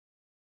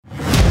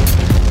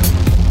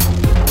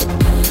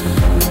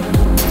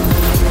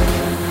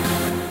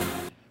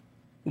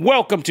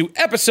Welcome to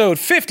episode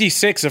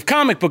 56 of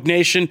Comic Book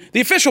Nation,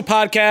 the official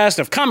podcast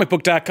of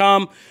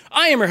comicbook.com.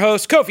 I am your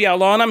host, Kofi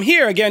Outlaw, and I'm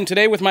here again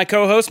today with my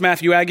co-host,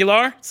 Matthew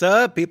Aguilar. What's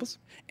up, peoples?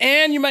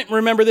 And you might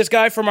remember this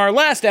guy from our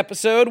last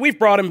episode. We've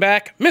brought him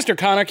back, Mr.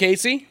 Connor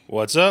Casey.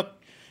 What's up?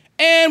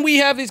 And we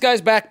have these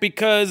guys back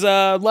because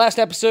last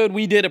episode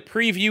we did a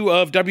preview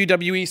of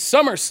WWE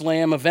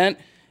SummerSlam event,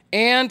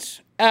 and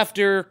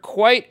after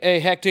quite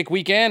a hectic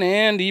weekend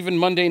and even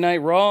Monday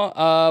Night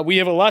Raw, we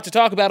have a lot to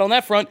talk about on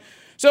that front.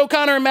 So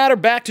Connor and Matt are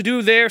back to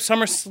do their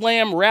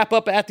SummerSlam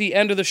wrap-up at the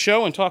end of the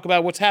show and talk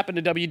about what's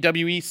happened to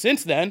WWE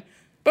since then.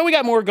 But we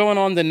got more going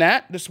on than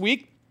that this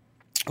week.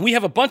 We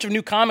have a bunch of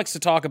new comics to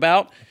talk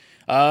about.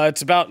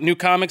 It's about New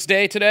Comics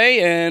Day today,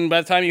 and by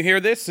the time you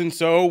hear this, and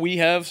so we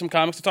have some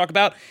comics to talk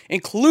about,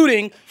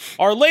 including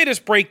our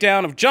latest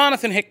breakdown of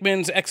Jonathan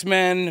Hickman's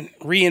X-Men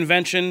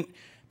reinvention,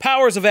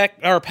 Powers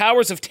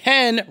of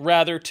 10,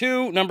 rather,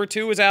 2. Number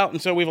 2 is out, and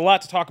so we have a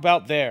lot to talk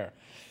about there.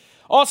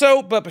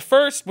 Also, but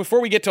first, before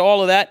we get to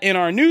all of that, in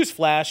our news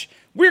flash,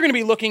 we're going to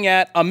be looking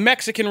at a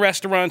Mexican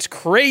restaurant's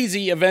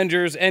crazy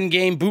Avengers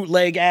Endgame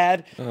bootleg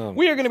ad.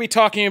 We are going to be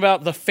talking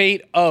about the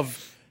fate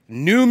of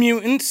New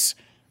Mutants.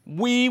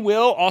 We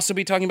will also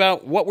be talking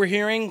about what we're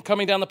hearing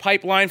coming down the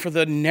pipeline for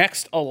the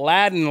next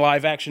Aladdin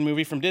live-action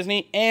movie from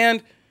Disney,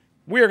 and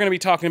we are going to be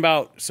talking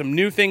about some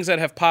new things that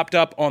have popped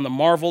up on the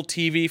Marvel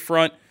TV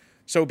front.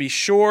 So be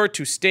sure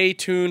to stay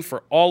tuned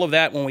for all of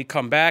that when we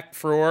come back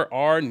for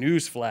our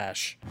news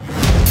flash.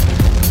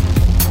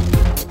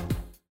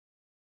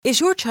 Is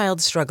your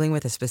child struggling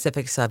with a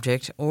specific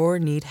subject or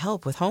need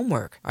help with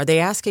homework? Are they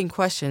asking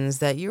questions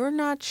that you're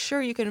not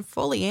sure you can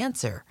fully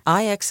answer?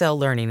 IXL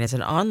Learning is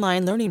an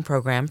online learning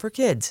program for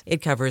kids.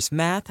 It covers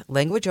math,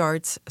 language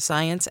arts,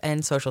 science,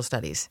 and social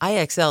studies.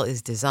 IXL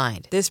is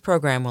designed. This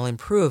program will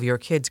improve your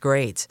kids'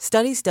 grades.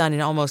 Studies done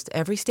in almost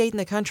every state in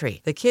the country.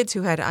 The kids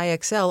who had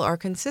IXL are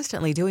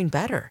consistently doing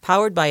better.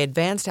 Powered by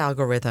advanced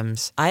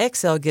algorithms,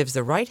 IXL gives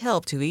the right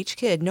help to each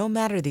kid no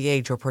matter the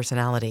age or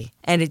personality.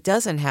 And it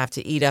doesn't have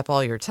to eat up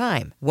all your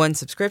time. One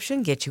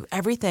subscription gets you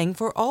everything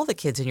for all the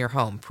kids in your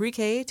home,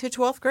 pre-K to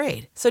 12th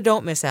grade. So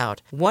don't miss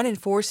out. 1 in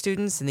 4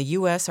 students in the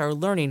U.S. are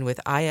learning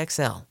with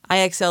IXL.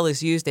 IXL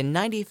is used in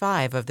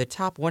 95 of the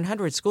top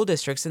 100 school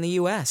districts in the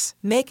U.S.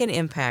 Make an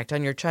impact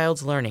on your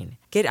child's learning.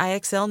 Get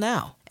IXL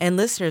now. And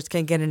listeners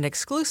can get an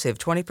exclusive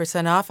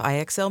 20% off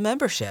IXL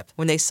membership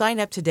when they sign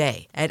up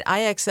today at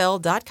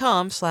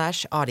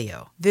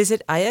IXL.com/audio.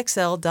 Visit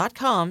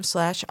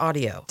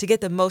IXL.com/audio to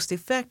get the most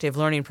effective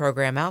learning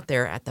program out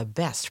there at the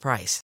best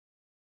price.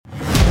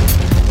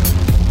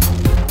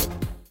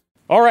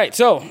 All right,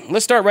 so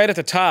let's start right at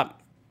the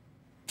top.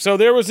 So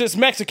there was this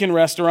Mexican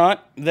restaurant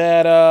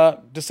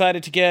that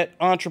decided to get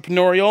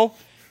entrepreneurial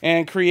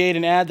and create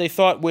an ad they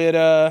thought would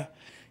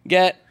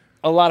get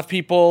a lot of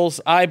people's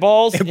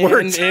eyeballs. It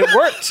worked. And it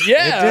worked,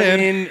 yeah. It did. I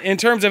mean, in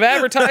terms of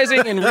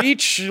advertising and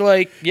reach,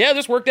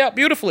 this worked out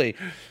beautifully.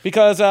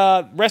 Because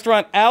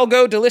restaurant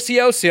Algo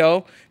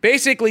Delicioso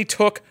basically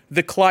took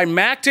the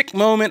climactic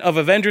moment of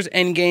Avengers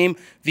Endgame,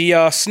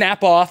 the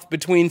snap-off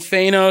between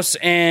Thanos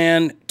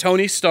and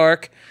Tony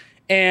Stark,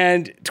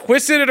 and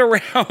twisted it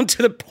around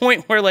to the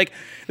point where,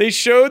 they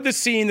showed the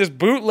scene, this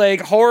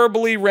bootleg,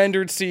 horribly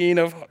rendered scene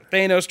of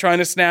Thanos trying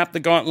to snap the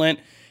gauntlet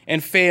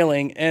and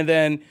failing, and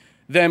then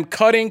them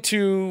cutting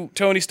to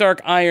Tony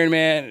Stark Iron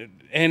Man,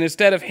 and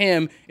instead of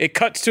him, it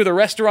cuts to the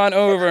restaurant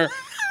over,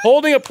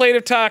 holding a plate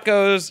of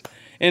tacos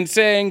and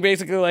saying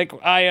basically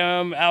I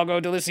am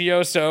Algo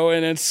Delicioso,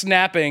 and then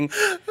snapping.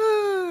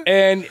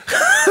 And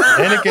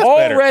it gets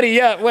already,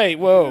 better. Yeah,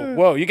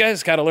 whoa, you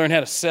guys got to learn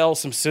how to sell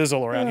some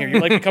sizzle around here.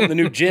 You're becoming the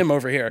new gym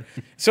over here.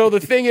 So the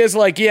thing is,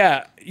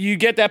 you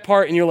get that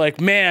part and you're like,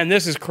 man,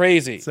 this is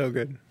crazy. So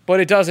good. But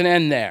it doesn't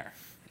end there.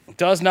 It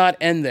does not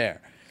end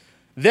there.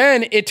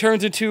 Then it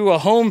turns into a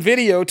home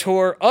video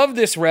tour of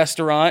this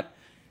restaurant,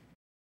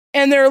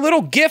 and there are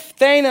little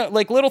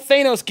little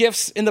Thanos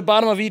gifs in the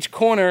bottom of each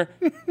corner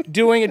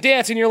doing a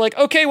dance, and you're like,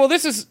 okay, well,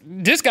 this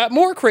got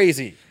more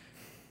crazy.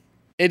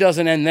 It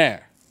doesn't end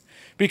there.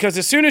 Because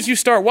as soon as you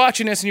start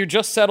watching this and you're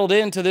just settled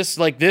into this,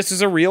 this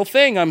is a real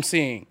thing I'm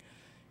seeing.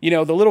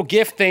 The little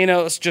gif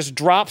Thanos just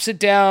drops it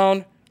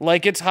down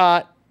like it's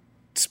hot,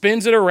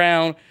 spins it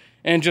around,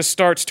 and just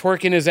starts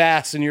twerking his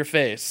ass in your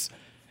face.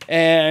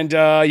 And,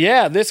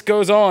 this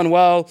goes on.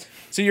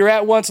 So you're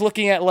at once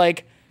looking at,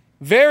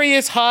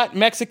 various hot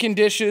Mexican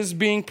dishes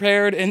being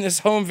prepared in this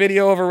home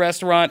video of a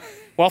restaurant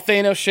while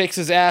Thanos shakes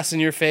his ass in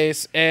your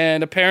face.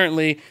 And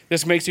apparently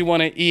this makes you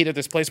want to eat at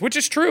this place, which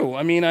is true.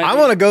 I mean, I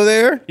want to go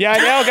there. Yeah, I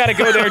now got to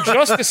go there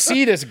just to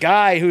see this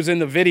guy who's in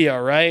the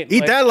video, right?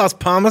 Eat that, Las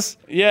Palmas.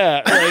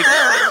 Yeah,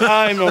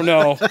 I don't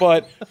know,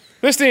 but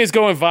this thing is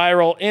going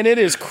viral, and it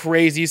is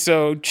crazy,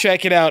 so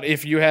check it out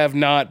if you have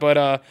not. But,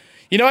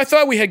 I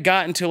thought we had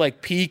gotten to,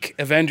 peak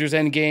Avengers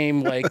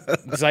Endgame,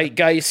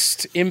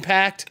 zeitgeist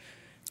impact,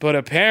 but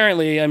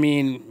apparently,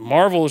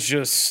 Marvel's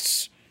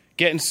just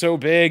getting so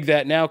big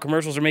that now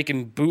commercials are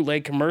making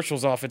bootleg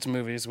commercials off its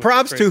movies.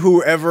 Props to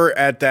whoever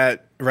at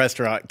that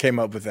restaurant came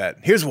up with that.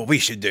 Here's what we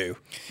should do.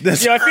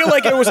 Yeah, I feel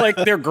like it was like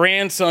their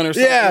grandson or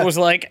something. Yeah. It was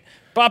like,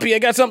 Poppy, I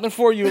got something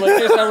for you. Like,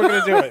 here's how we're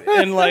going to do it.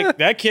 And like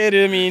that kid,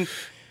 I mean,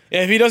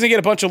 if he doesn't get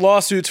a bunch of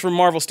lawsuits from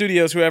Marvel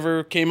Studios,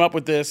 whoever came up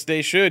with this,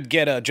 they should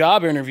get a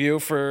job interview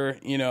for,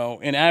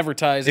 in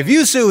advertising. If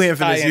you sue him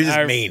for this, you're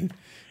just mean.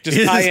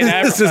 Just tie-in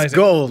advertising. This is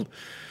gold.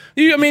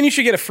 You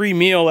should get a free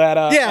meal at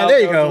there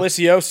you go.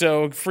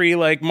 Delicioso, free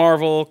like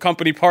Marvel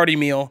company party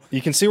meal.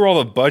 You can see where all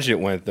the budget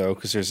went though,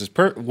 because there's this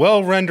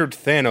well-rendered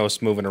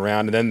Thanos moving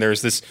around, and then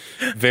there's this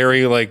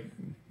very like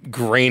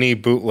grainy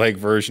bootleg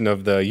version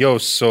of the yo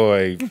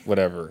soy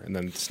whatever, and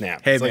then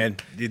snap. Hey it's man,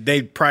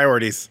 they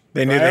priorities.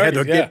 They knew they had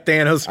to get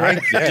Thanos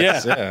right.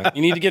 Yeah.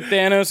 You need to get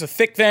Thanos. A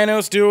thick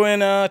Thanos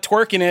doing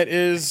twerking it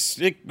is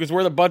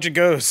where the budget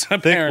goes.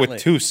 Apparently, Thick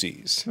with 2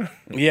 C's.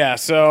 Yeah.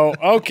 So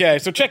okay.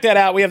 So check that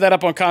out. We have that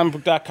up on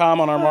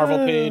comicbook.com on our Marvel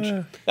page.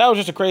 That was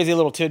just a crazy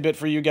little tidbit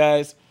for you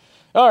guys.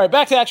 All right,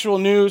 back to actual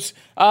news.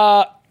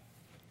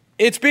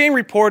 It's being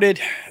reported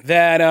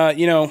that,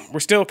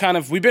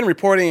 we've been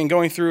reporting and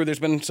going through, there's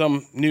been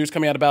some news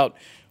coming out about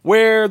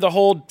where the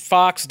whole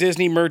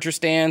Fox-Disney merger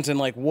stands and,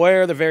 like,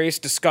 where the various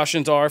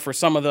discussions are for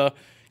some of the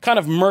kind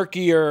of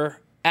murkier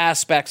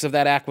aspects of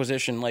that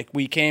acquisition. Like,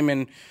 we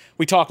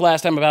talked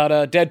last time about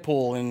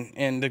Deadpool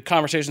and the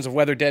conversations of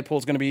whether Deadpool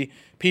is going to be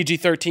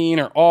PG-13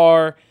 or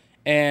R,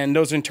 and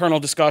those internal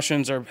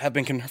discussions have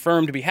been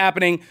confirmed to be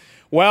happening.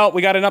 Well,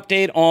 we got an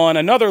update on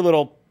another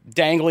little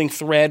dangling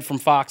thread from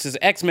Fox's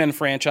X-Men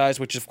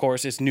franchise, which of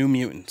course is New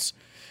Mutants.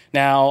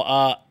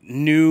 Now,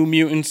 New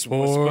Mutants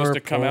was supposed to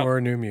come out. Poor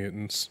New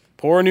Mutants.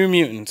 Poor New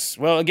Mutants.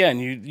 Well, again,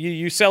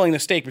 you selling the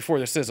steak before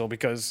the sizzle,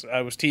 because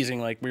I was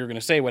teasing like we were going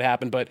to say what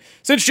happened, but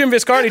since Jim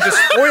Viscardi just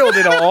spoiled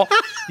it all,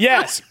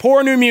 yes,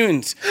 poor New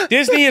Mutants.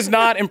 Disney is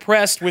not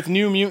impressed with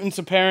New Mutants,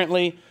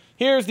 apparently.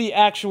 Here's the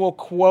actual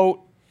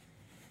quote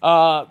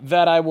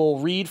that I will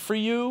read for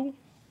you,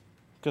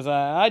 because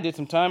I did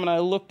some time and I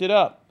looked it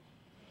up.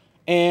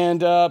 And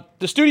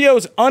the studio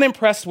is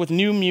unimpressed with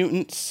New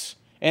Mutants,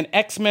 an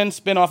X-Men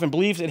spinoff, and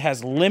believes it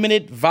has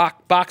limited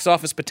box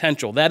office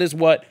potential. That is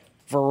what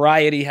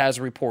Variety has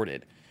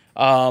reported.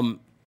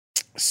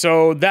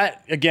 So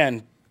that,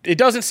 again, it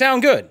doesn't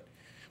sound good.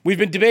 We've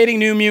been debating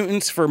New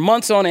Mutants for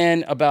months on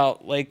end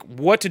about like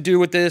what to do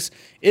with this.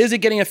 Is it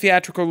getting a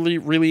theatrical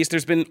release?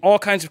 There's been all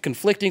kinds of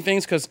conflicting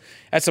things because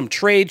at some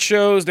trade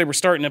shows they were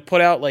starting to put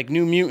out like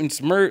New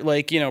Mutants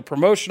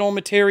promotional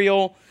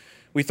material.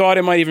 We thought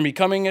it might even be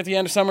coming at the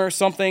end of summer or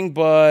something,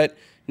 but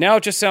now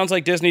it just sounds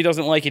like Disney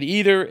doesn't like it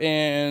either,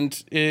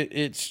 and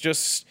it's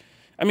just,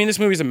 I mean, this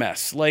movie's a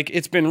mess. Like,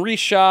 it's been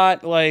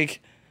reshot,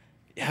 like,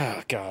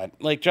 oh, God.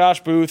 Like,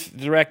 Josh Booth,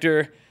 the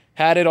director,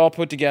 had it all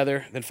put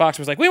together. Then Fox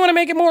was like, we want to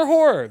make it more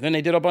horror. Then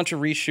they did a bunch of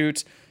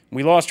reshoots.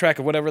 We lost track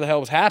of whatever the hell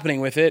was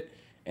happening with it,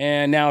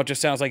 and now it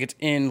just sounds like it's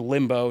in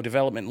limbo,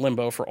 development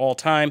limbo for all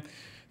time.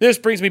 This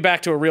brings me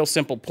back to a real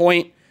simple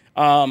point.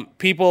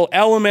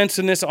 Elements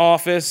in this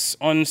office,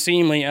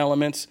 unseemly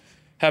elements,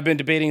 have been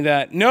debating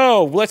that,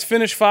 no, let's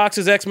finish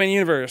Fox's X-Men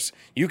universe.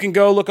 You can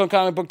go look on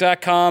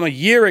comicbook.com a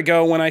year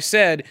ago when I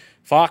said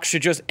Fox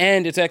should just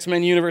end its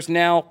X-Men universe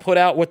now, put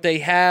out what they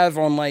have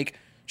on like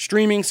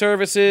streaming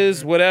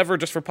services, whatever,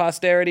 just for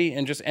posterity,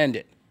 and just end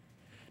it.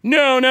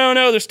 No,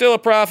 there's still a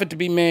profit to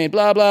be made,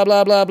 blah, blah,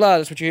 blah, blah, blah.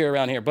 That's what you hear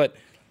around here. But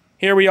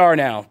here we are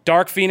now.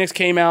 Dark Phoenix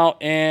came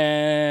out,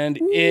 and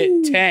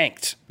it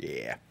tanked.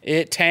 Yeah.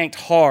 It tanked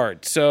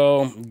hard.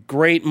 So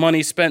great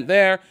money spent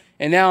there.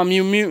 And now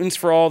New Mutants,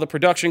 for all the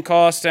production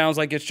costs, sounds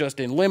like it's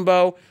just in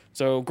limbo.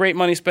 So great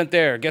money spent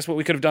there. Guess what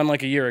we could have done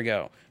like a year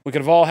ago? We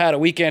could have all had a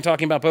weekend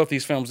talking about both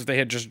these films if they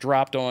had just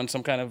dropped on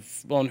some kind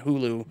of, on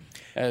Hulu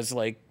as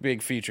like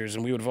big features,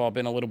 and we would have all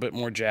been a little bit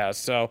more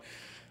jazzed. So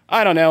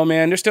I don't know,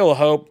 man. There's still a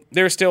hope.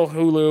 There's still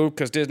Hulu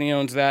because Disney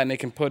owns that, and they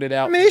can put it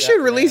out. I mean, they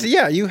should release it.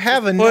 Yeah, you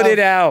have enough put it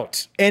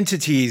out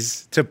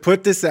entities to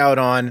put this out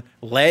on.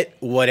 Let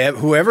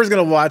whoever's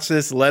going to watch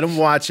this, let them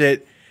watch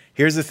it.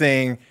 Here's the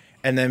thing,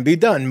 and then be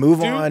done.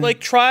 Move on.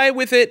 Like, try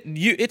with it.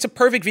 It's a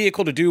perfect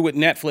vehicle to do what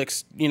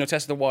Netflix,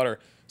 test the water.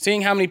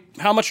 Seeing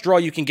how much draw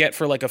you can get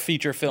for like a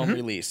feature film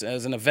release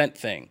as an event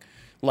thing,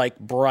 like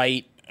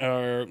Bright.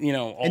 Or,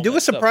 all and do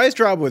a stuff. Surprise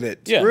drop with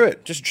it. Screw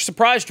it. Just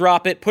surprise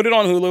drop it. Put it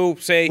on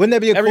Hulu. Say, wouldn't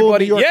that be a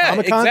everybody, cool New York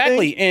Comic-Con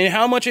exactly. thing? And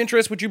how much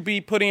interest would you be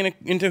putting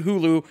into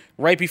Hulu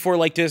right before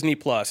like Disney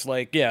Plus?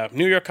 Like,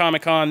 New York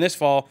Comic-Con this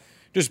fall.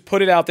 Just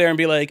put it out there and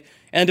be like,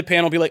 end a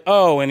panel, be like,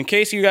 oh, and in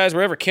case you guys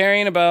were ever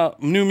caring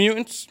about New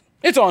Mutants,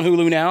 it's on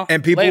Hulu now.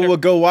 And people Later.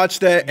 would go watch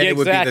that, and it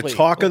would be the Exactly.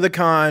 talk of the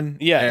con.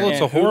 Yeah. Well,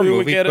 it's a horror Hulu would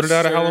movie. get Put a it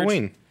out at surge.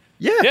 Halloween.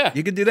 Yeah,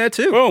 you could do that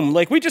too. Boom.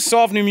 Like, we just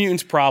solved New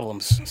Mutants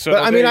problems. So,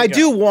 But I mean, there I you go.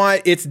 do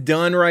want it's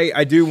done right.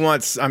 I do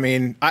want. I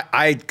mean,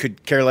 I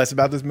could care less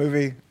about this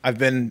movie. I've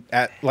been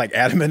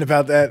adamant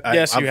about that.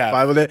 Yes, I'm you have.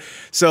 fine with it.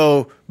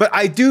 So, but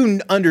I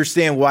do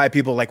understand why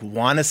people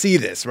want to see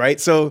this, right?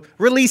 So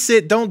release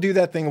it. Don't do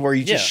that thing where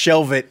you just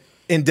shelve it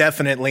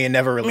indefinitely and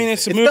never release. I mean,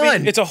 it's a it. movie.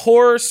 Done. It's a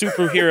horror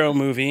superhero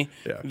movie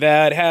Yeah.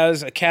 that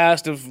has a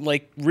cast of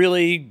like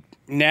really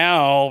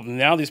now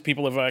these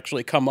people have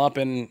actually come up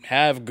and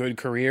have good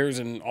careers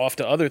and off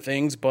to other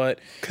things, but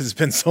because it's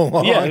been so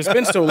long. yeah, it's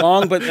been so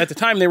long. But at the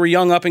time they were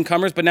young up and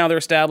comers, but now they're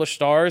established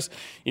stars.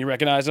 You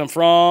recognize them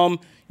from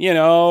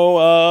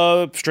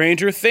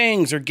Stranger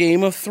Things or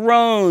Game of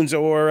Thrones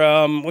or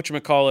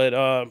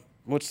whatchamacallit,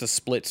 what's the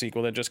Split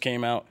sequel that just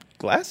came out?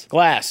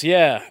 Glass.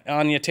 Yeah,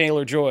 Anya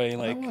Taylor-Joy,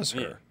 like That was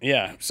her.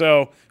 yeah.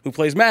 So who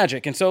plays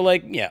Magic, and so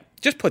like yeah,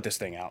 just put this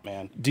thing out,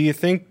 man. Do you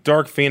think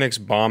Dark Phoenix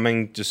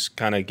bombing just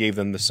kind of gave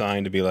them the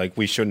sign to be like,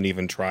 we shouldn't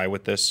even try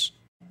with this?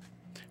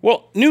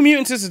 Well, New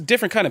Mutants is a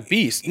different kind of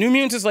beast. New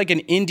Mutants is like an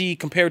indie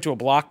compared to a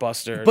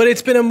blockbuster. But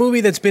it's been a movie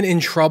that's been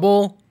in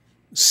trouble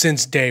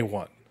since day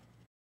one.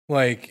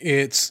 Like,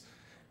 it's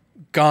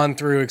gone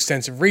through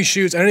extensive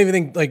reshoots. I don't even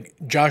think, like,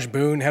 Josh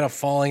Boone had a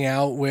falling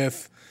out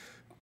with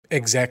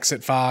execs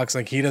at Fox.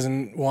 Like, he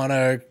doesn't want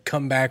to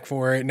come back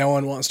for it. No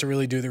one wants to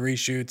really do the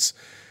reshoots.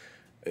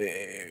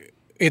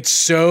 It's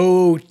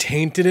so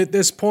tainted at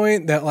this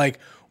point that, like,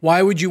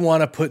 why would you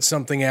want to put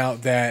something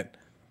out that,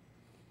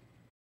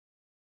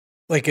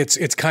 like,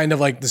 it's kind of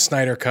like the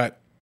Snyder Cut?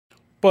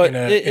 But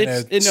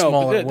this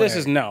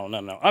is no.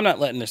 I'm not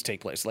letting this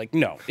take place. Like,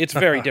 no, it's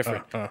very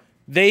different.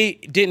 They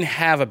didn't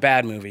have a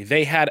bad movie.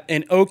 They had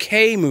an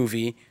okay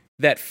movie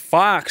that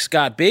Fox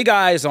got big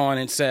eyes on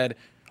and said,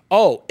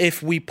 oh,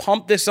 if we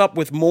pump this up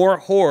with more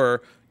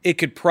horror, it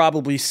could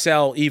probably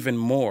sell even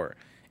more.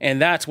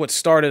 And that's what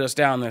started us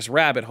down this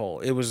rabbit hole.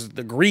 It was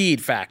the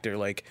greed factor.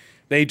 Like,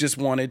 they just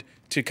wanted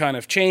to kind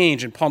of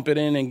change and pump it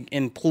in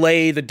and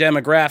play the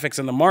demographics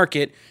in the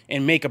market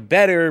and make a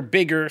better,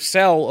 bigger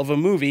sell of a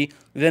movie.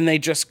 Then they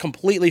just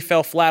completely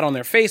fell flat on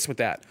their face with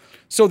that.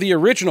 So the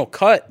original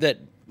cut that,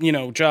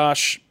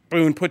 Josh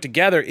Boone put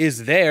together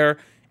is there,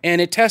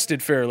 and it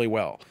tested fairly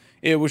well.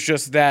 It was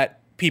just that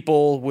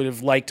people would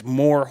have liked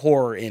more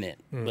horror in it,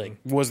 like,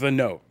 was the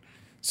note.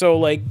 So,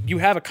 like, you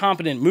have a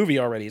competent movie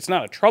already. It's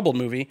not a troubled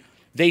movie.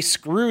 They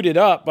screwed it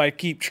up by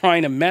keep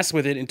trying to mess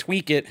with it and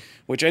tweak it,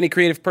 which any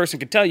creative person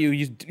could tell you.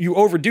 You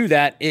overdo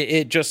that,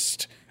 it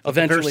just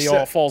eventually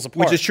all falls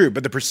apart. Which is true,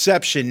 but the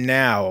perception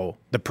now,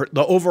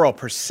 the overall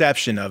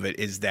perception of it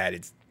is that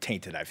it's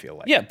tainted, I feel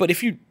like. Yeah, but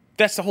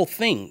that's the whole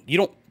thing. You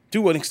don't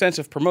do an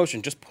extensive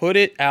promotion. Just put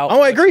it out. Oh,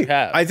 I agree.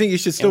 I think you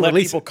should still let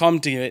release people come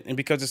to it, and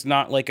because it's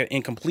not like an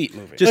incomplete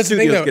movie. That's the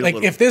thing, though.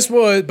 Like, if this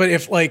was, but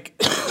if, like,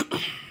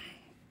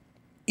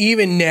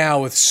 even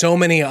now with so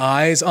many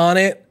eyes on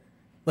it,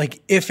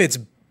 like, if it's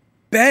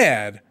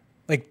bad,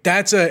 like,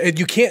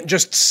 you can't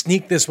just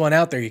sneak this one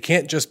out there. You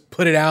can't just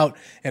put it out,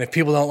 and if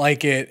people don't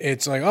like it,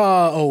 it's like,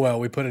 oh well,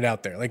 we put it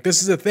out there. Like,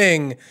 this is a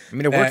thing. I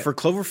mean, it worked for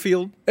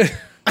Cloverfield.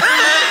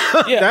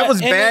 Yeah, that was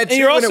bad too,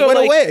 you're and also it went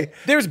away.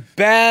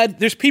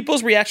 There's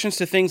people's reactions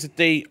to things that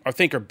they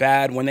think are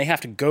bad when they have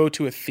to go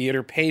to a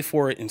theater, pay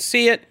for it, and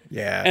see it.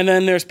 Yeah. And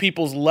then there's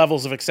people's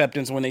levels of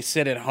acceptance when they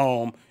sit at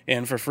home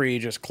and for free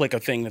just click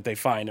a thing that they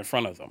find in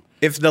front of them.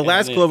 If the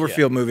last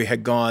Cloverfield movie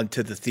had gone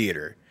to the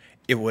theater,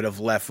 it would have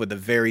left with a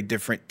very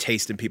different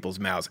taste in people's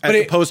mouths,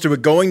 as opposed to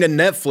it going to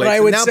Netflix.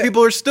 And now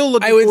people are still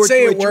looking forward to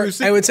a true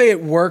sequel. I would say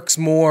it works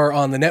more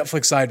on the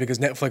Netflix side because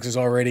Netflix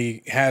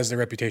already has the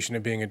reputation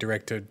of being a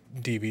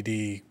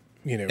direct-to-DVD,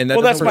 And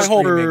that's my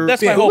whole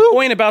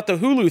point about the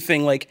Hulu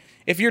thing. Like,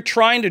 if you're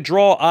trying to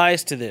draw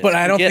eyes to this, but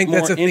I don't think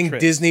that's a thing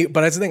Disney.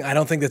 But that's the thing. I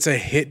don't think that's a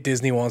hit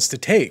Disney wants to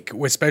take,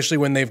 especially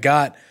when they've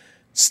got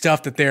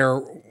stuff that they're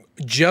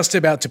just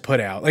about to put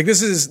out. Like,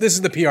 this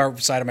is the PR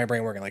side of my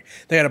brain working. Like,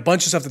 they got a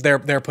bunch of stuff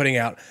that they're putting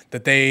out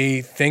that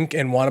they think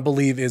and want to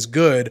believe is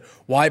good.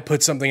 Why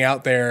put something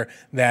out there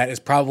that is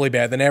probably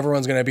bad? Then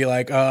everyone's going to be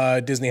like,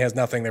 Disney has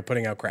nothing. They're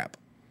putting out crap.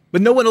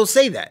 But no one will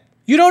say that.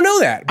 You don't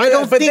know that. But, I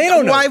don't. But think, they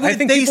don't know. Why would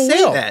they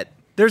say that?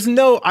 There's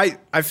no.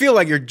 I feel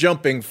like you're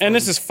jumping. And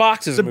this is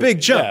Fox's. It's a big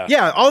jump.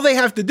 Yeah. All they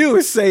have to do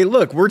is say,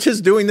 "Look, we're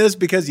just doing this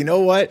because you know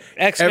what?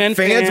 X-Men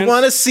fans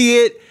want to see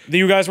it.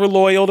 You guys were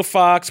loyal to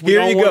Fox. We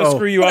don't want to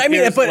screw you up.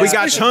 But we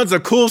got tons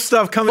of cool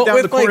stuff coming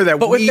down the corner that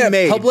we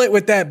made.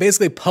 With that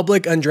basically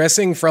public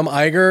undressing from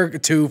Iger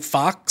to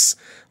Fox,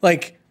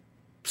 like.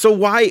 So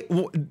why?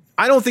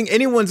 I don't think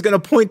anyone's going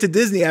to point to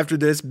Disney after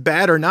this,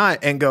 bad or not,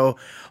 and go,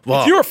 "Well,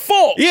 it's your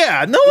fault."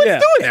 Yeah, no one's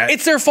doing that.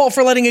 It's their fault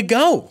for letting it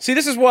go. See,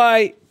 this is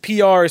why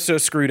PR is so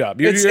screwed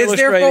up. It's their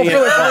fault for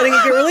letting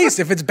it get released.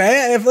 If it's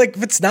bad,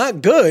 if it's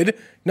not good,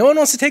 no one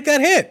wants to take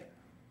that hit.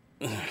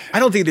 I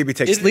don't think they'd be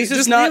taking. Just leave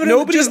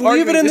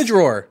it in the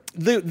drawer.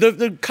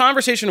 The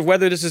conversation of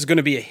whether this is going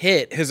to be a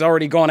hit has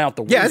already gone out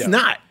the window. Yeah, it's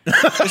not.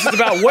 This is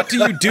about what do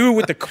you do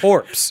with the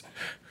corpse.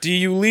 Do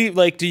you leave?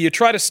 Like, do you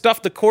try to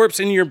stuff the corpse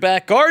in your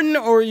back garden,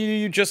 or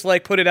you just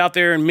like put it out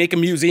there and make a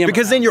museum?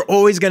 Because then you're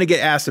always going to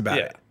get asked about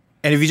it.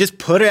 And if you just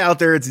put it out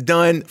there, it's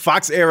done.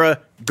 Fox era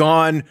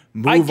gone.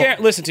 Move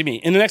on. Listen to me.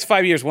 In the next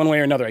 5 years, one way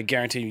or another, I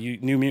guarantee you,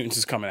 New Mutants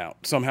is coming out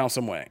somehow,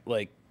 some way.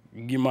 Like,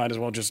 you might as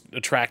well just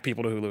attract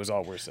people to Hulu is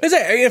all we're saying.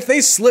 If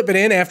they slip it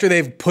in after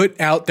they've put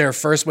out their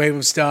first wave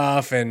of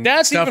stuff and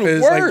that's stuff even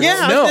is worse. like,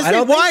 Yeah, no, I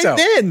don't think so.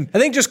 Then? I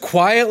think just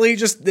quietly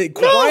put it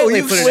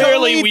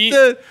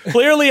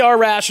Clearly our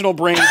rational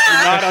brains do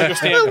not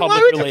understand Why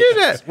public would you do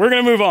relations. that? We're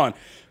going to move on.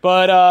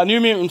 But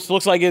New Mutants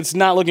looks like it's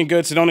not looking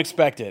good, so don't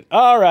expect it.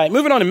 All right,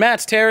 moving on to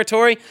Matt's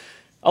territory.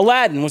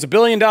 Aladdin was $1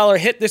 billion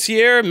hit this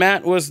year.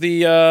 Matt was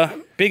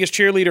the biggest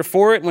cheerleader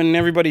for it when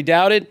everybody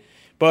doubted.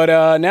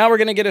 But now we're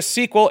going to get a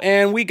sequel,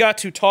 and we got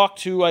to talk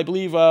to, I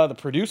believe, the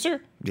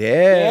producer.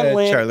 Yeah,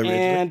 Lynn, Charlie Ridgely.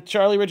 And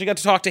Charlie Ridgely got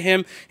to talk to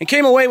him and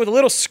came away with a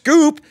little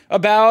scoop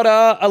about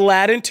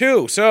Aladdin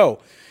 2. So,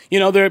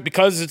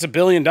 because it's $1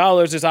 billion,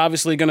 there's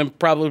obviously going to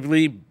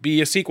probably be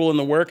a sequel in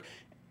the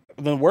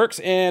works.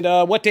 And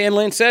what Dan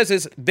Lin says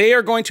is they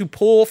are going to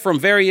pull from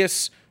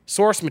various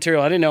source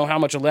material. I didn't know how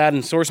much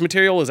Aladdin source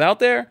material is out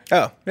there.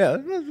 Oh, yeah,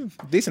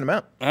 decent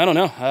amount. I don't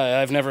know.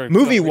 I've never...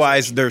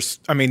 Movie-wise, there's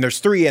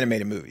 3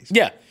 animated movies.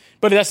 Yeah,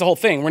 but that's the whole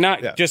thing. We're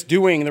not just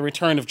doing The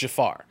Return of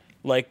Jafar,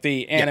 like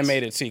the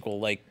animated sequel.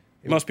 Like,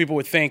 most people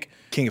would think...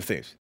 King of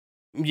Thieves.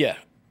 Yeah.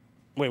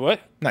 Wait,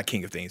 what? Not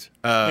King of Thieves.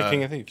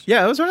 King of Thieves.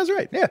 Yeah, I was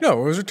right. Yeah. No,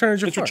 it was Return of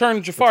Jafar. It's Return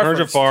of Jafar Return of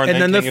first. Jafar, And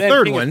then the King of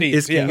third King of one Thieves.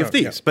 is King Yeah. of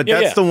Thieves. But Yeah,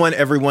 that's yeah. the one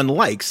everyone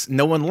likes.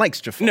 No one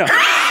likes Jafar. No.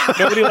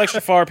 Nobody likes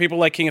Jafar. People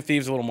like King of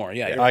Thieves a little more.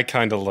 Yeah. I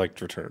kind of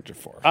liked Return of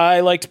Jafar. I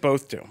liked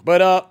both too.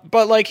 But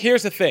like,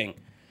 here's the thing.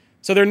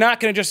 So they're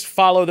not going to just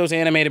follow those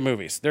animated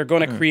movies. They're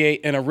going to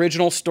create an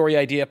original story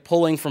idea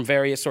pulling from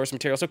various source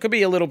material. So it could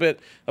be a little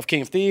bit of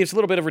King of Thieves, a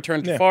little bit of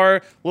Return of Jafar,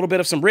 a little bit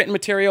of some written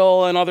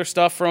material and other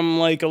stuff from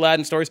like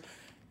Aladdin stories.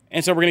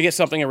 And so we're going to get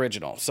something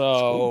original.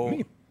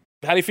 So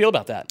how do you feel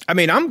about that? I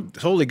mean, I'm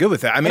totally good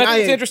with that. I mean, I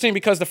think it's interesting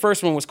because the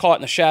first one was caught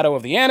in the shadow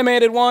of the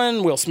animated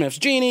one, Will Smith's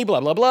Genie,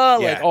 blah, blah, blah,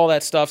 like all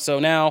that stuff. So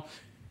now,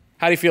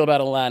 how do you feel about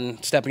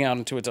Aladdin stepping out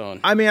into its own?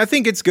 I mean, I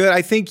think it's good.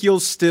 I think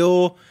you'll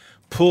still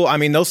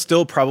they'll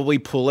still probably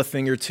pull a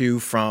thing or two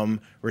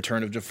from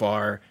Return of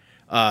Jafar.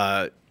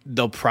 I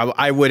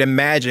would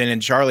imagine,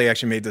 and Charlie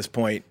actually made this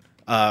point,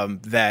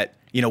 that,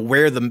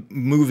 where the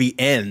movie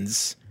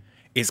ends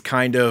is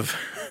kind of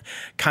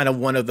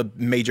one of the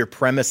major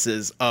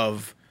premises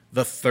of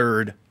the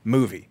third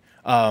movie,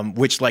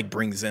 which like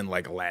brings in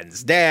like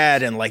Aladdin's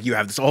dad, and like you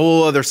have this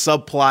whole other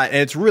subplot, and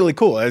it's really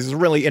cool. There's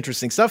really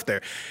interesting stuff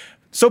there.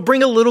 So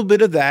bring a little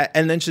bit of that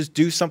and then just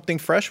do something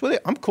fresh with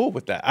it. I'm cool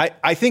with that.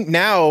 I think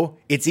now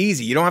it's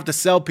easy. You don't have to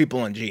sell people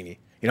on Genie.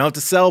 You don't have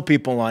to sell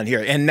people on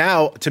here. And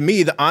now, to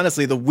me,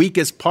 honestly, the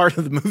weakest part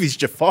of the movie is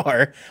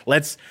Jafar.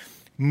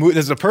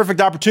 There's a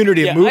perfect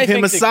opportunity to move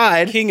him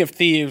aside. King of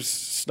Thieves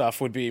stuff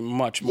would be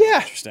much more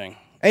interesting.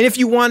 And if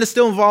you want to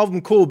still involve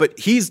him, cool. But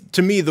he's,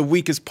 to me, the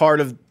weakest part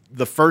of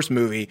the first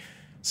movie.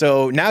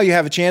 So now you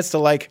have a chance to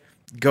like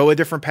go a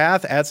different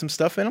path, add some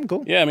stuff in him.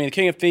 Cool. Yeah, I mean,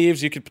 King of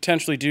Thieves, you could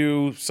potentially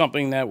do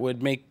something that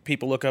would make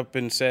people look up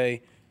and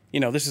say,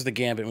 this is the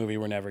Gambit movie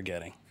we're never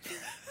getting.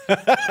 So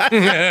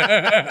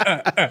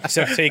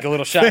take a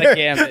little shot at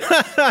Gambit.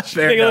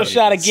 Take a little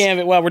shot at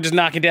Gambit while we're just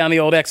knocking down the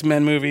old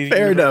X-Men movie.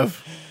 Fair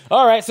enough.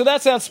 All right, so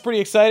that sounds pretty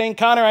exciting.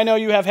 Connor, I know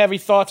you have heavy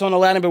thoughts on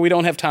Aladdin, but we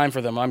don't have time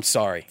for them. I'm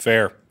sorry.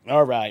 Fair.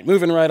 All right,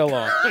 moving right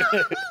along.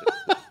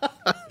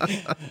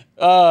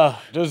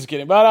 Just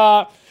kidding. But,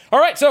 all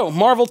right, so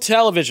Marvel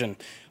Television.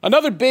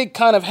 Another big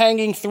kind of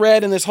hanging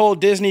thread in this whole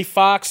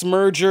Disney-Fox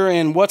merger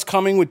and what's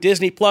coming with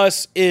Disney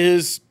Plus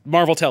is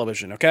Marvel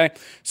Television, okay?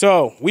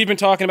 So we've been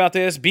talking about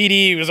this.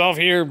 BD was off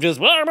here just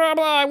blah, blah,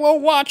 blah. I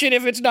won't watch it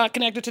if it's not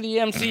connected to the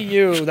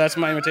MCU. That's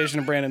my imitation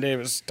of Brandon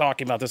Davis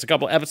talking about this a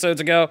couple episodes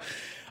ago.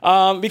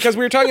 Because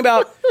we were talking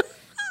about...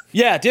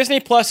 Yeah, Disney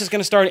Plus is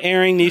going to start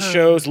airing these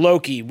shows,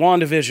 Loki,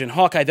 WandaVision,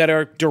 Hawkeye, that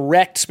are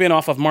direct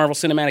spin-off of Marvel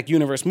Cinematic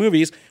Universe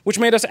movies, which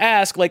made us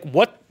ask, like,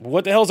 what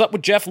the hell's up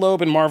with Jeff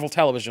Loeb and Marvel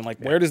Television? Like,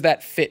 where does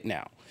that fit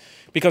now?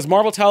 Because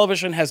Marvel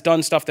Television has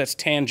done stuff that's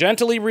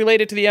tangentially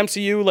related to the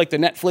MCU, like the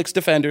Netflix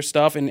Defender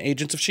stuff and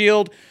Agents of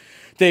S.H.I.E.L.D.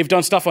 They've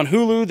done stuff on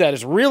Hulu that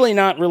is really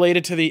not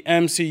related to the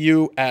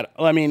MCU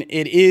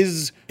it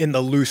is... In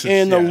the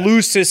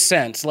loosest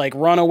sense, like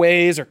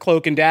Runaways or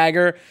Cloak and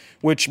Dagger,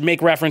 which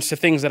make reference to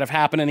things that have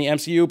happened in the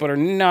MCU but are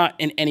not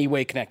in any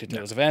way connected to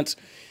those events.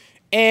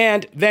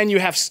 And then you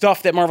have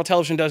stuff that Marvel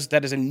Television does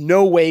that is in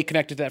no way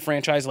connected to that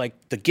franchise, like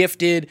The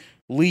Gifted,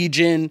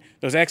 Legion,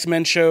 those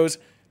X-Men shows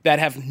that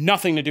have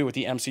nothing to do with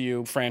the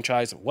MCU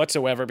franchise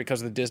whatsoever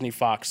because of the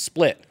Disney-Fox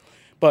split.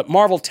 But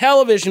Marvel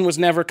Television was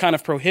never kind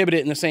of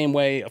prohibited in the same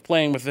way of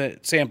playing with the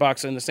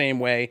sandbox in the same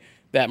way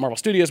that Marvel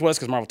Studios was,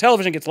 because Marvel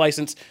Television gets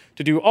licensed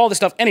to do all this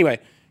stuff. Anyway,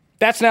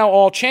 that's now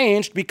all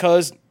changed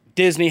because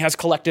Disney has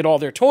collected all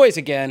their toys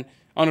again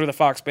under the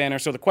Fox banner.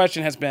 So the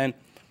question has been,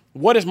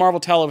 what is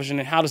Marvel Television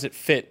and how does it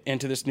fit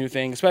into this new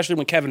thing, especially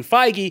when Kevin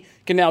Feige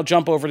can now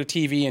jump over to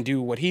TV and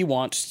do what he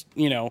wants,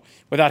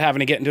 without having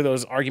to get into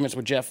those arguments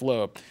with Jeff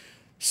Loeb.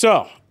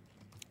 So,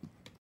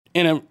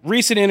 in a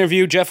recent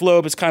interview, Jeff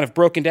Loeb has kind of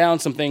broken down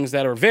some things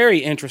that are very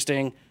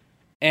interesting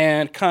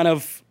and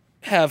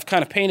have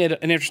painted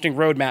an interesting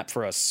roadmap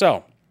for us.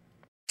 So,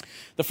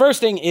 the first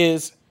thing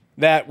is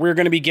that we're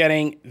going to be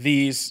getting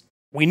these.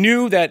 We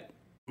knew that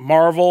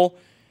Marvel,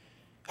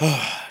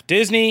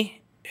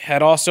 Disney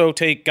had also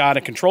got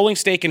a controlling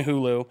stake in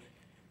Hulu.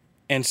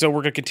 And so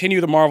we're going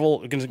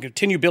to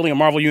continue building a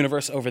Marvel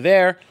universe over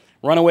there.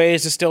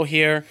 Runaways is still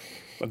here.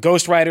 A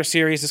Ghost Rider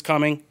series is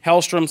coming.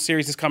 Hellstrom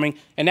series is coming.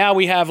 And now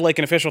we have like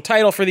an official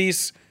title for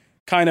these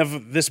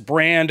this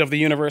brand of the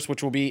universe,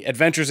 which will be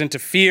Adventures into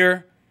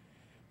Fear,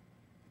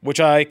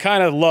 which I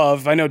kind of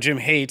love. I know Jim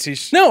hates.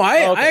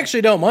 I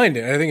actually don't mind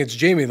it. I think it's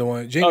Jamie the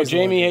one.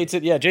 Jamie hates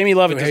it. Yeah, Jamie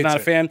Lovett is not a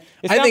fan.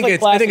 I think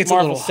it's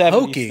Marvel a little 70s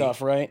hokey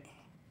stuff, right?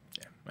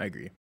 Yeah, I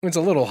agree. It's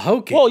a little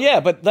hokey. Well, yeah,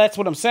 but that's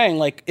what I'm saying.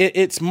 Like,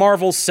 it's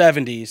Marvel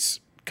 70s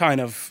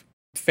kind of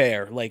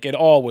fare. Like, it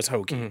all was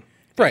hokey. Mm-hmm.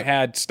 Right. It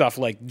had stuff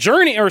like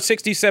Journey, or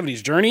 60s,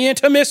 70s, Journey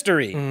into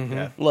Mystery. Mm-hmm.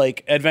 Yeah.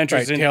 Like,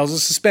 Adventures in... Tales of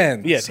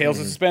Suspense. Yeah, Tales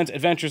of Suspense,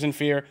 Adventures in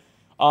Fear.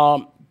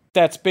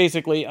 That's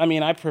basically... I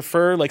mean, I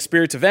prefer, like,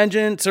 Spirits of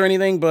Vengeance or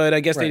anything, but I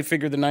guess they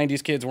figured the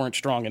 90s kids weren't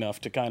strong enough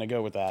to kind of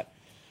go with that.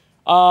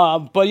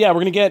 But, yeah, we're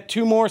going to get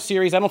 2 more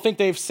series. I don't think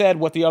they've said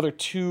what the other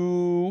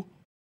 2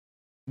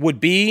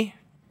 would be.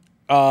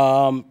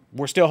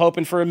 We're still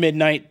hoping for a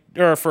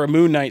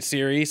Moon Knight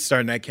series.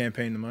 Starting that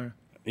campaign tomorrow.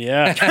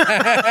 Yeah.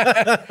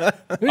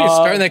 We're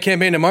starting that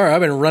campaign tomorrow. I've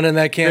been running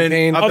that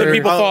campaign. Other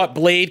people thought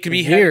Blade could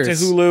be hit to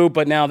Hulu,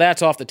 but now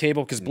that's off the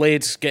table because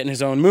Blade's getting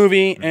his own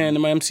movie and the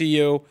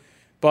MCU.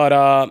 But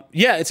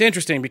yeah, it's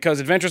interesting because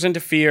Adventures into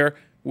Fear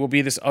will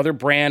be this other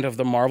brand of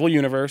the Marvel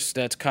Universe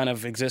that's kind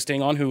of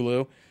existing on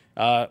Hulu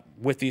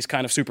with these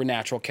kind of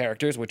supernatural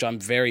characters, which I'm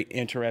very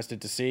interested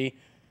to see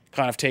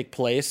kind of take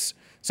place.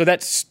 So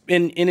that's,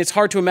 and it's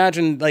hard to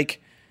imagine,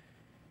 like,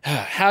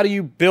 how do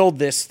you build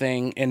this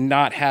thing and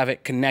not have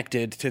it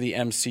connected to the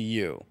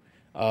MCU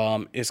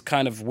is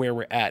kind of where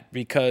we're at.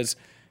 Because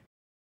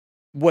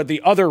what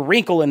the other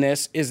wrinkle in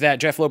this is that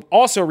Jeff Loeb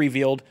also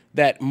revealed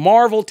that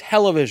Marvel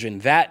Television,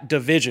 that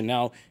division,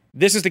 now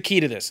this is the key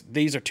to this.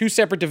 These are 2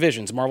 separate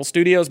divisions, Marvel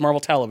Studios, Marvel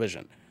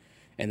Television.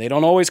 And they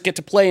don't always get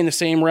to play in the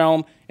same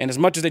realm. And as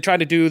much as they try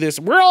to do this,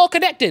 we're all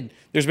connected.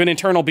 There's been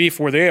internal beef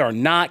where they are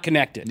not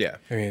connected. Yeah.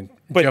 I mean,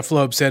 Jeff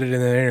Loeb said it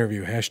in that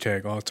interview,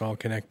 it's all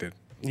connected.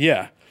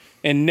 Yeah.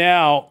 And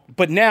now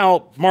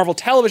Marvel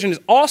Television is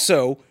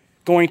also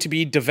going to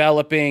be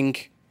developing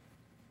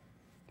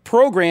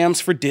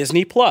programs for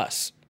Disney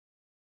Plus.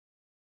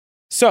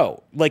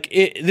 So, like,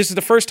 this is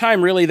the first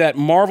time really that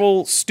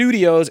Marvel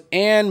Studios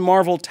and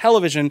Marvel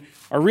Television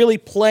are really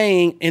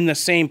playing in the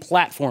same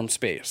platform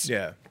space.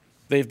 Yeah.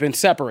 They've been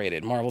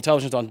separated. Marvel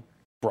Television's on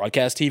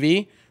broadcast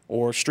TV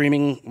or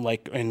streaming,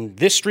 like in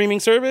this streaming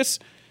service,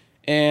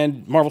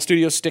 and Marvel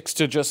Studios sticks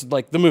to just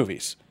like the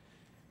movies.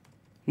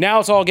 Now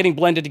it's all getting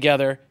blended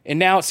together, and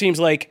now it seems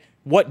like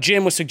what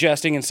Jim was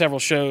suggesting in several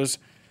shows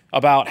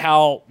about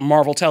how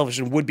Marvel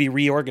Television would be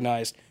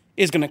reorganized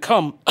is going to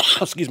come,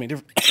 to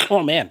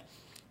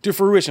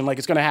fruition, like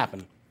it's going to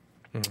happen.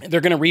 Mm-hmm. They're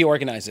going to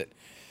reorganize it.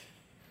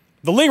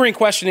 The lingering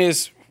question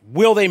is,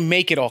 will they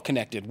make it all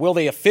connected? Will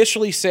they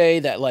officially say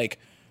that, like,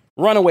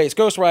 Runaways,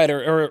 Ghost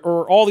Rider,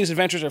 or all these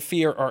Adventures of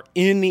Fear are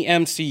in the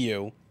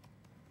MCU?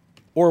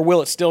 Or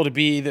will it still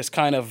be this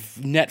kind of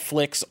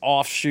Netflix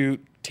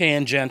offshoot,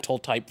 tangential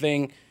type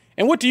thing?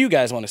 And what do you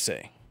guys want to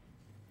say?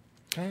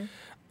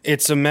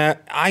 It's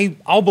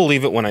I'll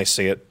believe it when I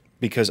see it,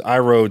 because I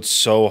rode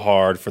so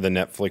hard for the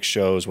Netflix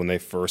shows when they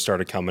first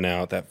started coming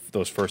out.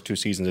 Those first 2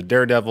 seasons of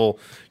Daredevil,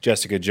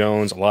 Jessica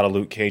Jones, a lot of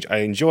Luke Cage. I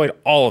enjoyed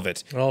all of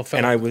it. It all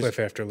fell off a cliff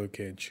after Luke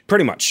Cage.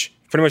 Pretty much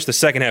the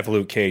second half of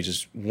Luke Cage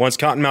is once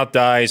Cottonmouth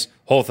dies,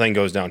 whole thing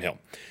goes downhill.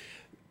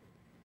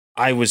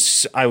 I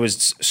was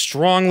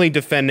strongly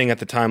defending at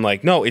the time,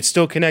 like, no, it's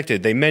still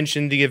connected. They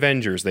mentioned the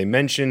Avengers. They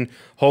mentioned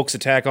Hulk's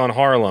attack on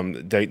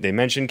Harlem. They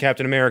mentioned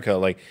Captain America.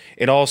 Like,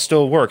 it all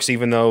still works,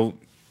 even though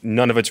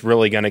none of it's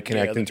really going to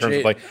connect in terms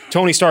of, like,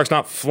 Tony Stark's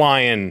not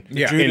flying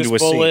into a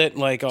bullet,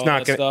 scene. like, all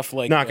it's that stuff.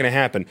 Like, not going to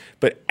happen.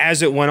 But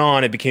as it went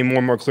on, it became more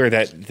and more clear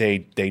that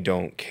they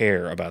don't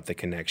care about the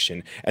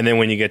connection. And then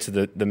when you get to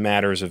the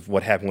matters of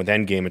what happened with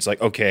Endgame, it's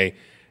like, okay,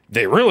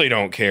 they really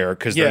don't care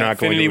because they're not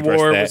going to address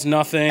War that was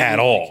nothing at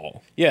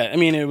all. Yeah, I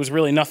mean, it was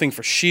really nothing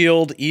for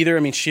S.H.I.E.L.D. either. I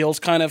mean, S.H.I.E.L.D.'s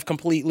kind of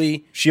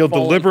completely S.H.I.E.L.D.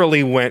 fallen.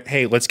 deliberately went,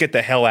 hey, let's get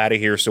the hell out of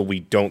here so we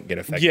don't get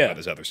affected by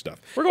this other stuff.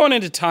 We're going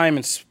into time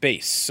and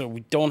space, so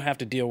we don't have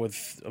to deal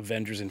with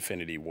Avengers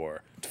Infinity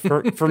War.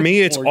 For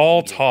me, it's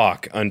all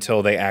talk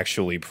until they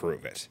actually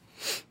prove it.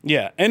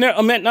 Yeah, and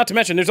not to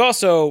mention, there's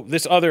also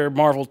this other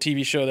Marvel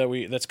TV show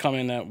that's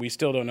coming that we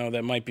still don't know,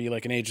 that might be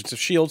like an Agents of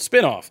S.H.I.E.L.D.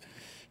 spinoff.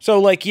 So,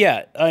 like,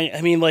 yeah,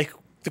 I mean, like,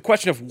 the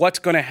question of what's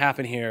going to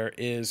happen here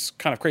is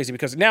kind of crazy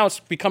because now it's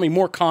becoming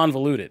more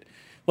convoluted.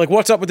 Like,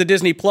 what's up with the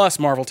Disney Plus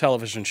Marvel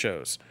television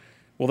shows?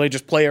 Will they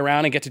just play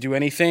around and get to do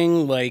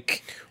anything?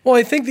 Like, well,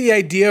 I think the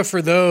idea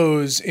for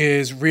those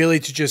is really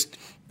to just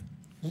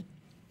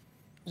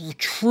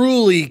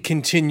truly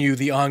continue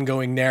the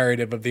ongoing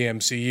narrative of the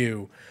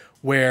MCU,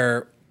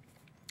 where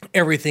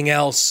everything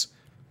else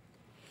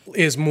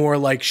is more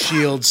like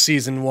S.H.I.E.L.D.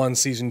 Season 1,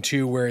 Season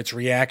 2, where it's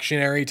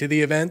reactionary to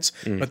the events,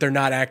 but they're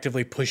not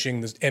actively pushing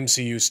the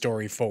MCU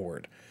story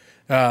forward.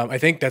 I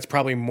think that's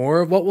probably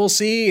more of what we'll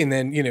see, and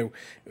then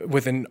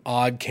with an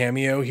odd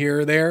cameo here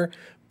or there.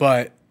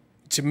 But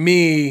to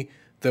me,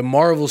 the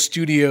Marvel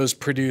Studios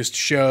produced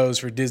shows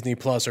for Disney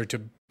Plus are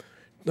to,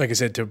 like I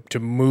said, to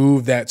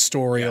move that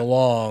story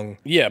along.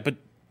 Yeah, but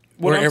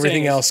where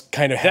everything else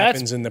kind of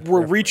happens in the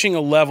we're reaching a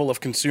level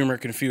of consumer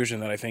confusion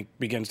that I think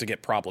begins to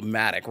get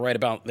problematic right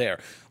about there.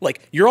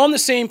 Like, you're on the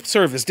same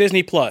service,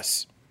 Disney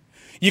Plus.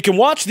 You can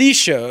watch these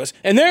shows,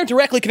 and they're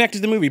directly connected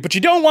to the movie, but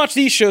you don't watch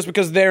these shows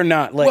because they're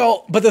not. Like,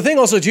 well, but the thing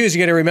also, too, is you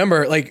got to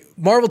remember, like,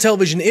 Marvel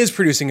Television is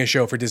producing a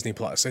show for Disney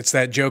Plus. It's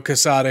that Joe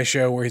Quesada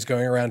show where he's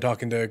going around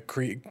talking to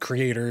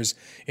creators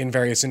in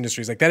various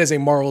industries. Like, that is a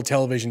Marvel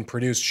Television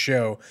produced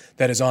show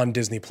that is on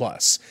Disney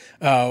Plus.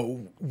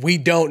 We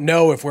don't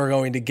know if we're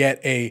going to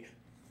get a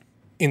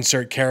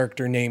insert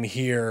character name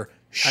here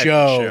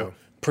show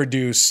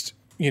produced,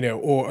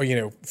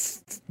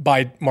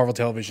 by Marvel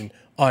Television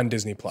on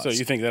Disney Plus. So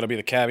you think that'll be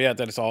the caveat,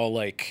 that it's all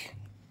like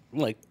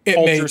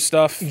culture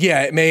stuff?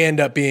 Yeah, it may end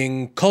up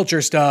being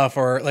culture stuff,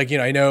 or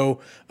I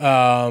know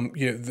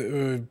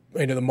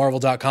the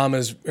Marvel.com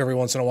has every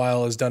once in a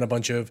while has done a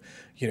bunch of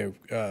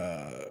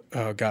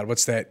oh god,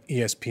 what's that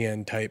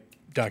ESPN type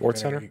documentary?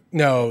 Sports Center?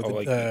 No,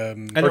 I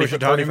know what you're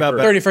talking about.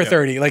 30 for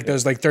 30,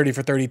 those 30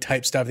 for 30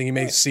 type stuff. I think you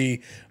may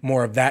see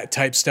more of that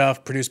type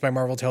stuff produced by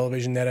Marvel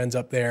Television that ends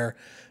up there.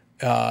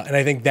 And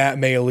I think that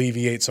may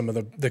alleviate some of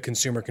the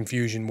consumer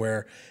confusion,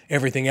 where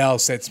everything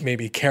else that's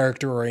maybe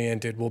character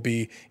oriented will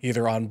be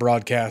either on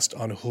broadcast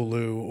on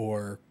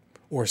Hulu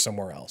or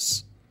somewhere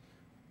else.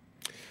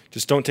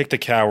 Just don't take the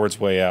coward's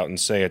way out and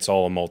say it's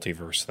all a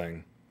multiverse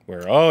thing,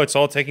 where it's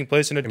all taking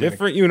place in a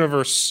different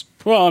universe.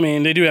 Well, I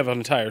mean, they do have an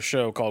entire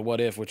show called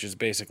What If, which is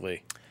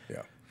basically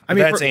I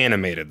mean, that's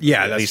animated.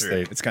 Yeah, that's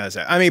true. It's kind of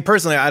sad. I mean,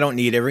 personally, I don't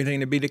need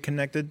everything to be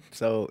connected,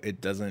 so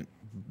it doesn't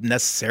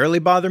necessarily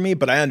bother me,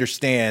 but I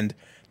understand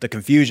the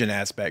confusion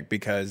aspect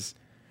because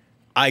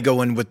I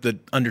go in with the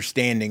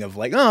understanding of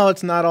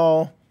it's not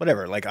all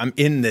whatever. Like, I'm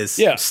in this,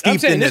 steeped in this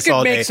all day. This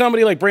could make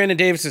somebody like Brandon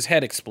Davis's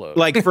head explode.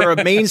 Like, for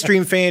a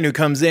mainstream fan who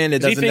comes in,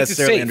 it doesn't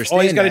necessarily understand.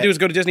 All he's got to do is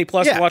go to Disney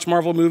Plus and watch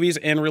Marvel movies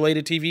and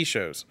related TV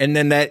shows. And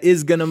then that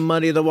is going to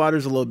muddy the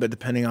waters a little bit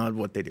depending on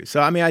what they do.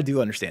 So, I mean, I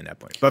do understand that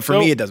point. But for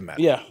me, it doesn't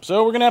matter. Yeah,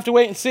 so we're going to have to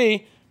wait and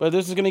see. But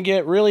this is going to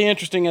get really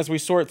interesting as we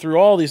sort through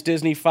all these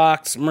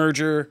Disney-Fox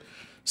merger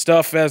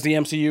stuff as the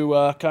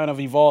MCU kind of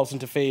evolves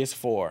into Phase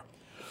 4.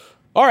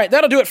 All right,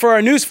 that'll do it for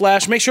our news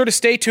flash. Make sure to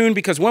stay tuned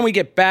because when we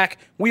get back,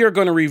 we are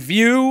going to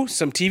review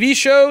some TV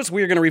shows,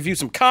 we are going to review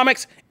some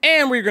comics,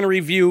 and we're going to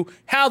review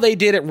how they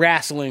did at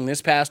wrestling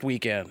this past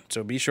weekend.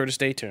 So be sure to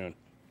stay tuned.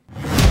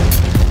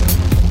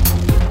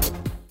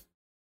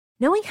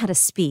 Knowing how to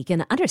speak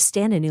and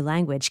understand a new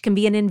language can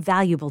be an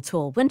invaluable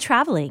tool when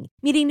traveling,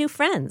 meeting new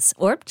friends,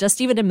 or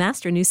just even to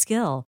master a new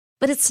skill.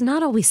 But it's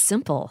not always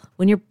simple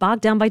when you're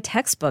bogged down by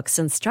textbooks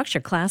and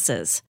structure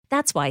classes.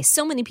 That's why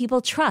so many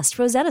people trust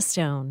Rosetta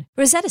Stone.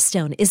 Rosetta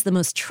Stone is the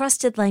most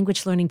trusted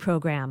language learning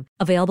program,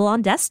 available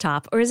on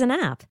desktop or as an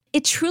app.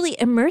 It truly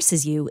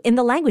immerses you in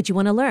the language you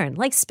want to learn,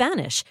 like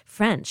Spanish,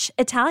 French,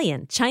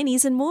 Italian,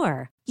 Chinese, and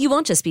more. You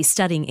won't just be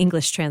studying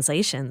English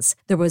translations.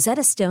 The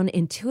Rosetta Stone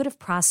intuitive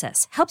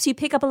process helps you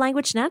pick up a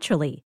language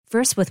naturally,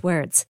 first with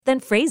words, then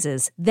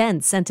phrases,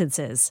 then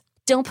sentences.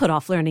 Don't put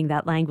off learning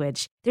that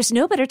language. There's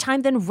no better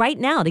time than right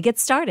now to get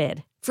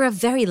started. For a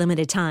very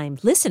limited time,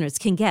 listeners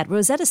can get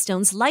Rosetta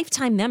Stone's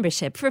lifetime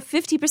membership for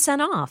 50%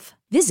 off.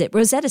 Visit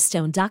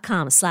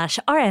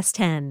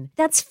rosettastone.com/rs10.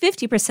 That's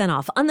 50%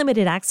 off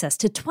unlimited access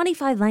to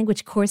 25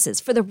 language courses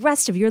for the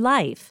rest of your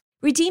life.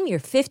 Redeem your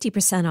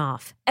 50%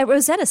 off at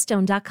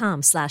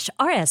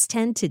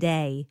rosettastone.com/rs10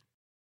 today.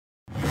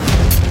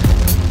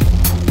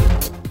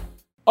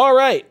 All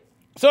right,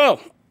 so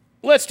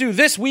let's do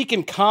This Week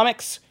in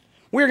Comics.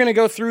 We're going to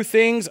go through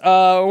things.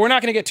 We're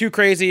not going to get too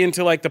crazy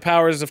into like the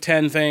Powers of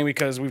 10 thing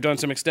because we've done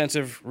some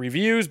extensive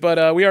reviews,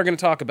 but we are going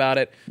to talk about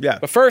it. Yeah.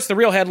 But first, the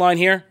real headline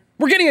here.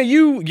 We're getting a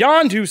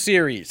Yondu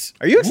series.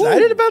 Are you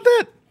excited about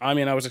that? I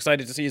mean, I was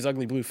excited to see his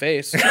ugly blue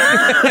face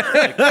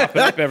like,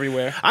 popping up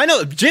everywhere. I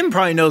know Jim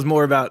probably knows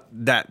more about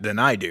that than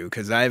I do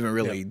because I haven't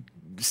really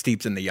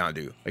steeped in the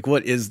Yondu. Like,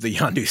 what is the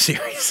Yondu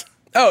series?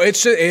 Oh,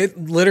 it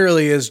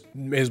literally is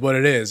what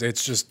it is.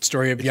 It's just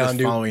story of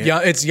Yondu.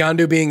 It's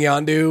Yondu being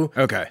Yondu.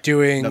 Okay.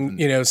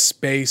 Doing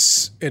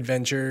space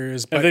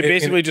adventures. Have they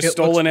basically just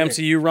stolen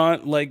MCU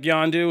run like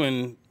Yondu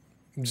and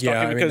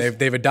I mean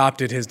they've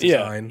adopted his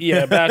design.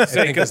 Yeah, about to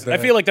say, because I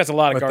feel like that's a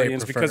lot of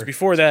Guardians because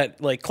before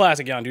that, like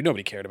classic Yondu,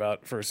 nobody cared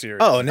about for a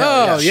series. Oh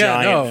no,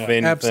 giant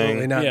Finn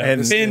absolutely thing. not. Yeah,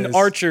 And Finn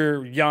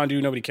Archer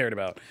Yondu, nobody cared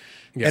about.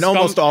 And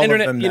almost all of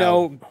them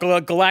now.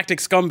 Galactic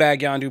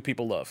scumbag Yondu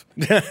people love.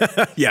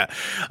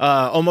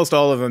 Almost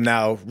all of them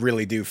now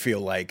really do feel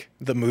like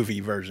the movie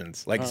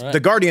versions. Like the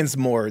Guardians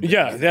more.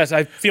 Yes,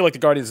 I feel like the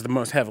Guardians is the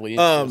most heavily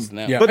influenced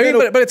now. Yeah, but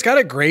it's got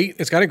a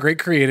great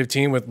creative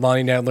team with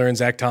Lonnie Nadler and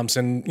Zach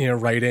Thompson,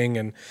 writing,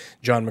 and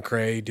John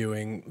McCrae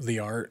doing the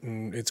art,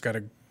 and it's got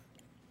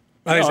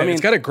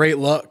it's got a great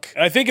look.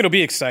 I think it'll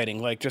be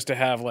exciting, like just to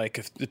have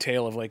like the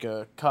tale of like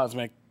a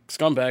cosmic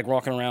scumbag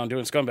walking around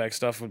doing scumbag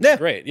stuff would be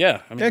great.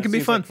 Yeah, I mean, it could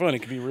be fun. It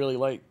could be really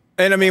light.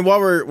 And I mean, while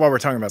we're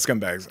talking about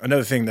scumbags,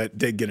 another thing that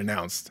did get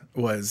announced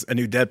was a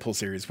new Deadpool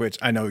series, which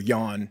I know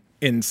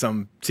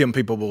some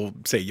people will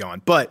say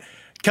yawn, but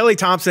Kelly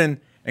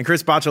Thompson and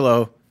Chris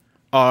Bachalo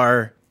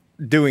are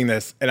doing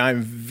this, and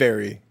I'm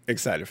very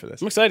excited for this.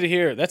 I'm excited to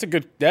hear.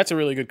 That's a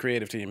really good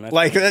creative team.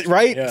 That's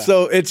Right? Yeah.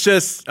 So it's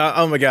just,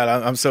 oh my God,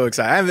 I'm so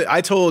excited. I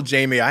told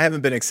Jamie I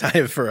haven't been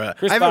excited for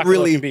Chris I haven't Bachalo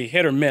really can be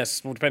hit or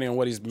miss depending on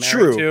what he's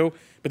married to.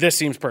 But this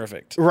seems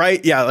perfect.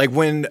 Right? Yeah. Like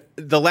when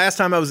the last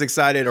time I was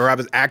excited or I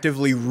was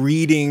actively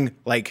reading,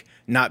 like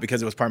not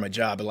because it was part of my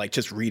job, but like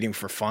just reading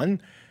for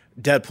fun,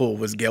 Deadpool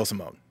was Gail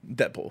Simone.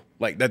 Deadpool.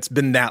 Like that's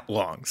been that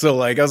long. So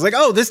like I was like,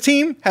 oh, this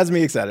team has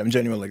me excited. I'm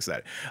genuinely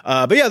excited.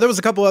 But yeah, there was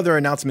a couple other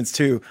announcements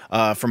too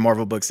from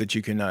Marvel books that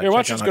you can why don't you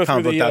check just on go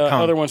through the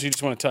comicbook.com. other ones you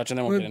just want to touch, and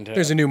then we'll get into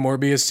There's a new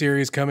Morbius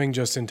series coming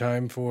just in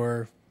time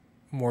for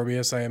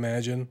Morbius, I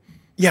imagine.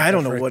 Yeah, I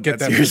don't know what that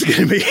series is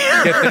going to be.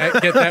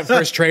 Get that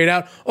first trade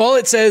out. All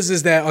it says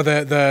is that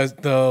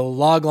the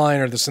log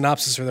line or the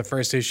synopsis for the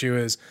first issue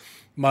is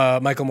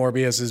Michael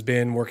Morbius has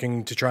been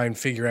working to try and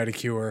figure out a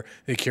cure.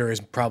 The cure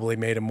has probably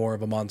made him more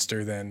of a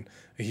monster than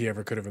he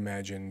ever could have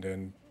imagined,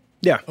 and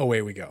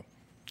away we go.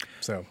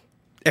 So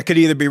it could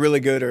either be really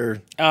good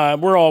or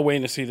we're all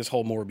waiting to see this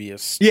whole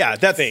Morbius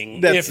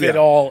thing, if it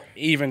all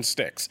even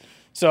sticks.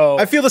 So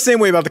I feel the same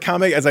way about the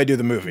comic as I do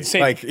the movie.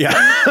 Same. Like,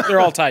 yeah,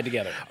 they're all tied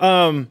together.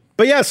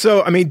 But yeah,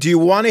 so I mean, do you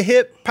want to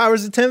hit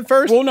Powers of 10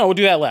 first? Well, no, we'll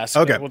do that last.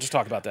 Okay, we'll just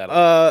talk about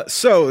that.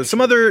 So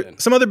some other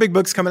big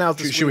books coming out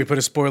this week. Should we put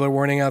a spoiler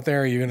warning out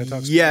there? Are you going to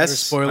talk?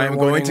 Yes, I'm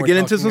going to We're get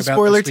into some talking about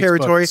spoiler this week's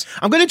territory. books.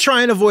 I'm going to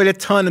try and avoid a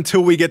ton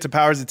until we get to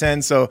Powers of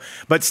 10. So,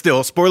 but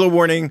still, spoiler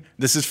warning.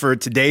 This is for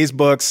today's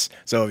books.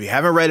 So if you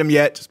haven't read them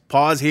yet, just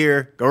pause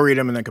here, go read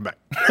them, and then come back.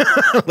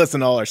 Listen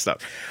to all our stuff.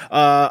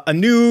 A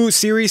new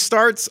series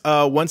starts,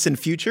 Once in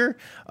Future,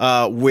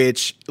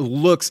 which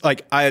looks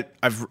like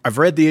I've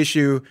read the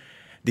issue.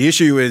 The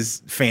issue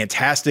is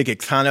fantastic. It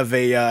kind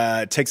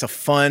of takes a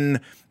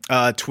fun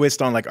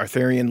twist on like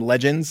Arthurian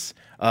legends.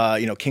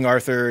 King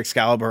Arthur,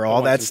 Excalibur,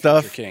 all that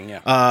stuff. King,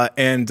 yeah.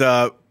 And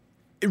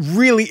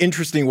really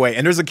interesting way.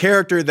 And there's a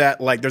character that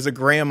there's a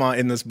grandma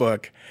in this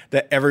book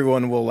that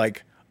everyone will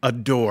like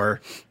adore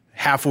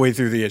halfway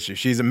through the issue.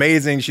 She's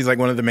amazing. She's like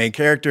one of the main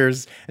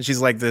characters, and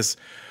she's like this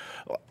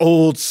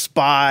old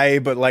spy,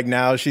 but like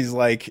now she's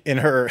like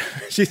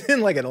she's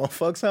in like an old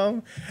folks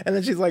home, and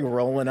then she's like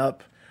rolling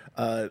up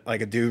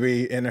like a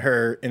doobie in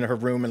her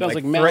room, and sounds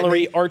like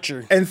Mallory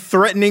Archer, and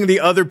threatening the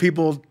other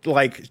people.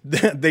 Like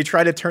they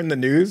try to turn the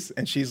news,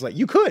 and she's like,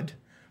 "You could,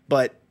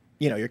 but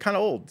you're kind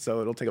of old, so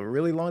it'll take a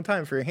really long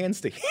time for your hands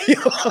to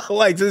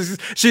heal."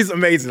 She's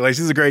amazing. Like,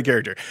 she's a great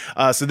character.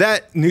 So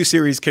that new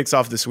series kicks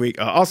off this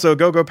week. Also,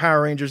 Go-Go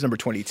Power Rangers number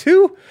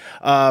 22.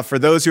 For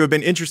those who have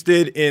been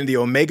interested in the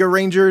Omega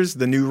Rangers,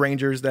 the new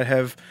Rangers that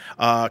have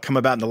come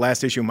about in the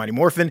last issue of Mighty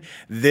Morphin,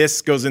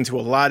 this goes into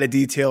a lot of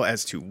detail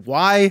as to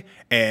why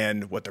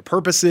and what their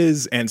purpose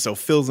is, and so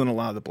fills in a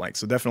lot of the blanks.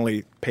 So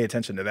definitely pay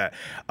attention to that.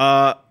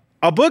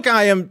 A book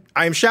I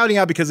am shouting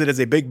out because it is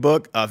a big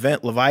book,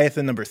 Event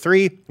Leviathan number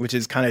 3, which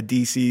is kind of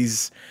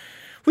DC's.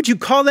 Would you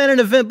call that an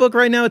event book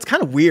right now? It's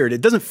kind of weird. It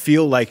doesn't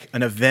feel like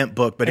an event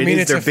book, but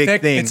it's their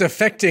big thing. It's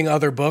affecting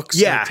other books.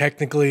 Yeah. So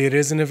technically it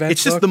is an event book.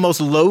 It's just the most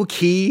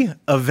low-key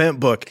event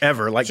book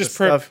ever. Like just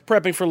stuff.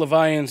 prepping for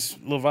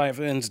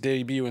Leviathan's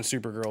debut in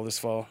Supergirl this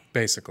fall.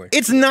 Basically.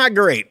 It's not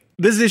great.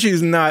 This issue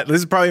is not. This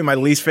is probably my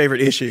least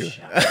favorite issue.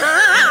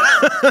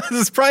 This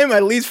is probably my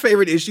least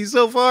favorite issue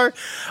so far,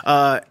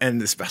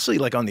 and especially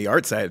like on the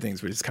art side of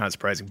things, which is kind of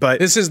surprising. But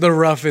this is the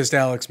roughest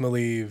Alex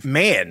Maleev.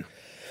 Man,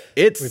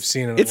 we've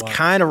seen it. It's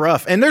kind of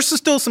rough, and there's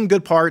still some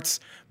good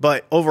parts.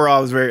 But overall,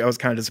 I was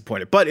kind of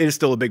disappointed. But it is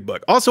still a big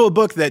book. Also, a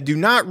book that do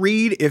not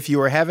read if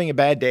you are having a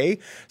bad day.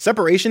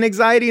 Separation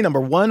Anxiety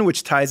number 1,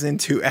 which ties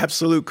into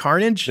Absolute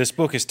Carnage. This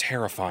book is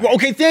terrifying. Well,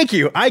 okay, thank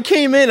you. I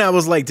came in, I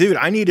was like, dude,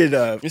 I needed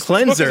a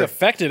cleanser. This book has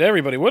affected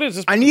everybody. What is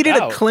this book I needed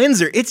about? a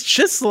cleanser. It's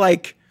just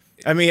like.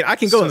 I mean, I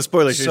can go in the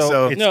spoilers here.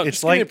 So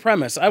it's like a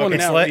premise. I want to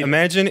now.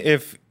 Imagine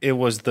if it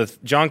was the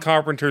John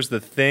Carpenter's The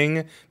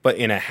Thing, but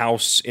in a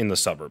house in the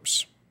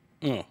suburbs.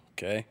 Oh,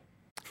 okay.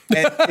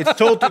 And it's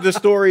told through the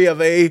story of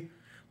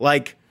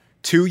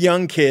two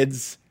young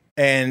kids,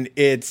 and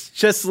it's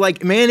just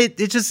like, man,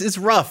 it's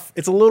rough.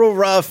 It's a little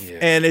rough,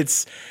 and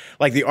it's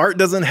like the art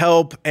doesn't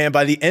help, and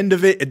by the end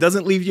of it, it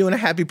doesn't leave you in a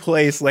happy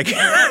place. Like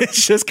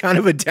it's just kind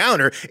of a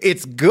downer.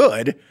 It's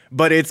good,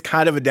 but it's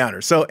kind of a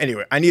downer. So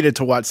anyway, I needed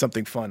to watch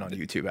something fun on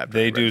YouTube after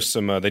they do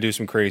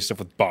some crazy stuff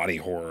with body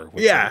horror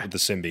with the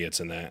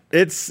symbiotes in that.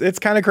 It's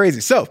kind of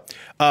crazy. So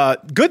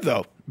good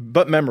though.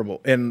 but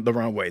memorable in the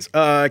wrong ways.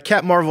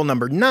 Cap Marvel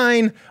number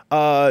 9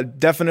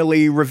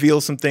 definitely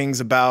reveals some things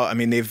about. I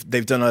mean,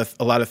 they've done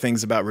a lot of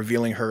things about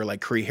revealing her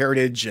like Kree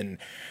heritage and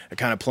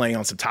kind of playing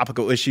on some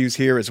topical issues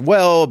here as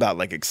well about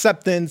like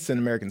acceptance in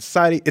American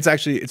society.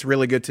 It's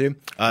really good too.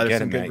 There's Get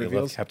some it, good Matt. You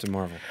reveals. love Captain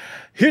Marvel.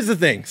 Here's the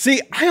thing. See,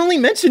 I only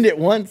mentioned it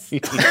once.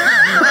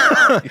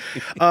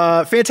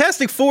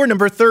 Fantastic Four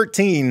number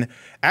 13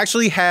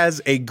 actually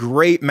has a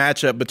great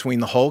matchup between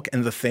the Hulk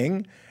and the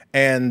Thing.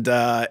 And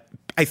I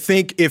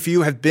think if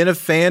you have been a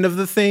fan of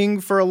the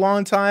Thing for a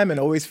long time and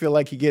always feel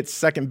like he gets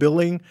second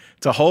billing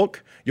to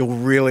Hulk, you'll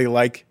really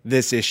like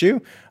this issue.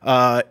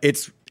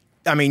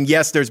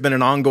 Yes, there's been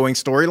an ongoing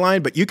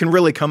storyline, but you can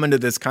really come into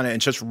this kind of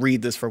and just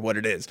read this for what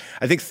it is.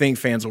 I think Thing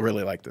fans will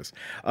really like this.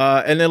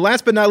 And then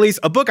last but not least,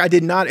 a book I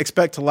did not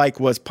expect to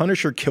like was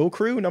Punisher Kill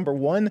Crew number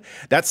 1.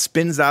 That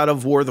spins out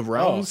of War of the Oh, I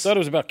Realms. thought it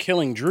was about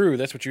killing Drew.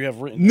 That's what you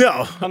have written.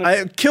 No,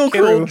 Kill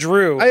Crew.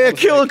 Drew.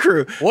 Kill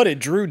Crew. What did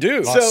Drew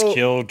do? So-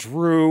 Kill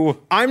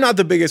Drew. I'm not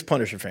the biggest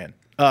Punisher fan.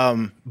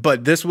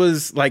 But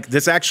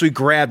this actually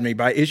grabbed me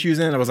by issues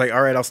in. I was like,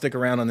 all right, I'll stick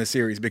around on this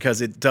series because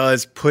it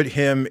does put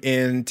him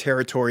in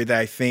territory that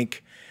I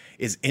think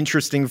is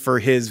interesting for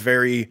his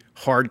very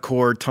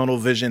hardcore tunnel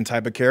vision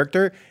type of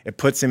character. It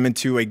puts him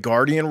into a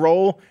Guardian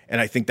role, and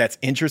I think that's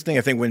interesting.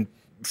 I think when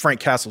Frank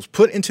Castle's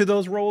put into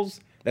those roles,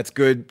 that's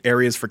good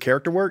areas for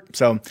character work.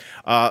 So,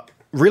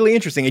 really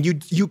interesting. And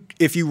you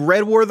if you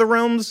read War of the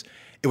Realms,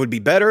 it would be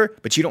better,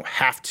 but you don't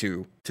have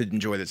to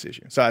enjoy this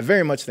issue. So I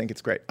very much think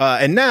it's great.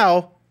 And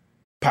now,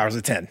 Powers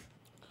of 10.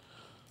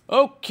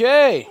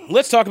 Okay,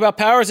 let's talk about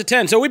Powers of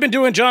 10. So we've been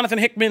doing Jonathan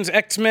Hickman's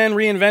X-Men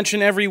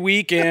reinvention every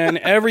week and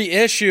every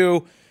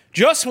issue.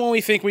 Just when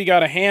we think we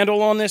got a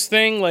handle on this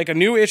thing, like a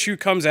new issue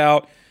comes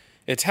out,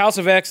 it's House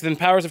of X, then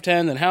Powers of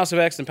 10, then House of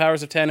X, then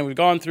Powers of 10, and we've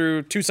gone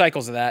through 2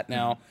 cycles of that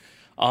now.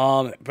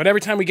 But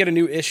every time we get a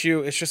new issue,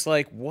 it's just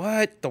like,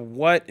 what?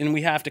 And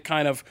we have to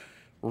kind of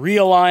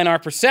realign our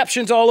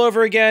perceptions all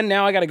over again.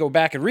 Now I got to go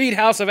back and read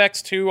House of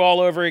X 2 all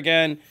over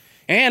again,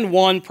 and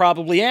 1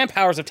 probably, and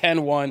Powers of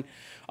 10 1.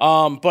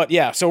 But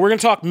yeah, so we're going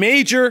to talk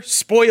major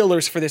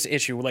spoilers for this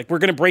issue. Like, we're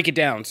going to break it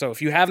down. So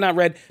if you have not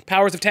read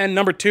Powers of 10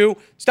 number 2,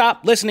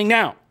 stop listening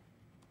now.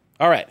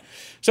 All right.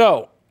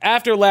 So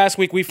after last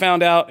week, we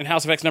found out in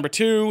House of X number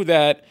 2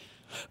 that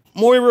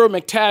Moira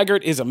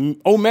McTaggart is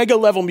an Omega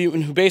level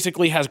mutant who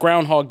basically has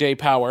Groundhog Day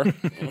power.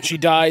 She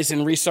dies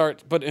and restarts,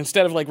 but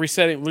instead of like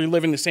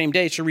reliving the same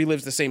day, she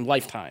relives the same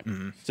lifetime.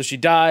 Mm-hmm. So she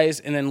dies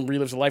and then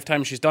relives a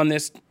lifetime. She's done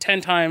this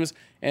 10 times,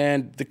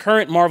 and the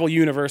current Marvel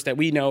universe that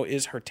we know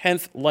is her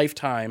 10th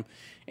lifetime.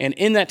 And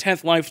in that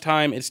 10th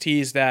lifetime, it's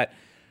teased that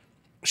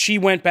she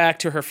went back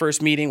to her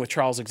first meeting with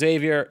Charles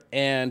Xavier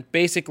and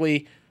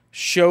basically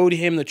showed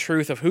him the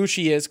truth of who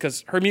she is,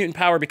 because her mutant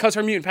power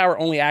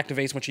only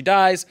activates when she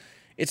dies,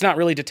 it's not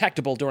really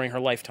detectable during her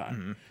lifetime.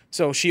 Mm-hmm.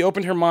 So she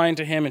opened her mind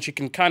to him, and she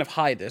can kind of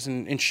hide this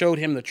and showed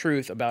him the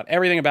truth about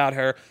everything about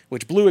her,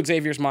 which blew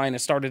Xavier's mind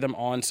and started them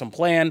on some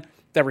plan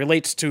that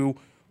relates to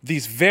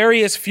these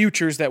various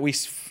futures that we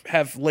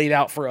have laid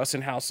out for us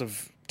in House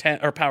of 10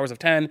 or Powers of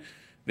 10,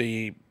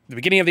 the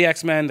beginning of the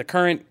X-Men, the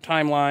current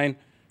timeline,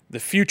 the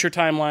future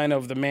timeline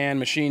of the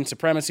man-machine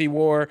supremacy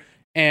war,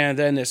 and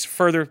then this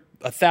further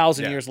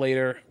 1,000 years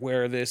later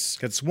where this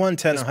it's 1,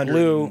 10, 100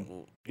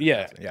 blue.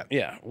 Yeah.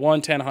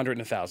 1, 10, 100, and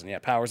 1,000. Yeah,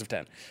 Powers of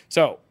 10.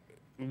 So,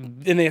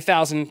 in the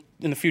 1,000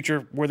 in the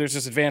future, where there's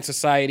this advanced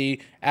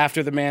society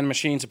after the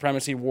man-machine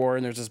supremacy war,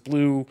 and there's this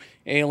blue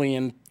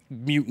alien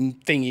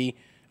mutant thingy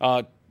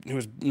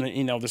who's,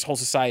 this whole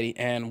society,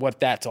 and what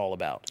that's all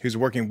about. Who's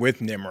working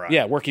with Nimrod.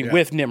 Yeah, working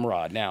with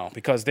Nimrod now,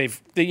 because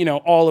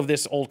all of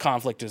this old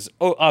conflict is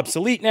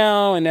obsolete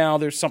now, and now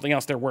there's something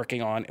else they're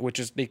working on, which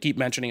is they keep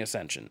mentioning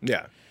Ascension.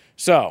 Yeah.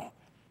 So,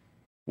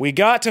 we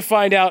got to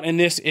find out in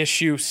this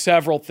issue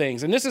several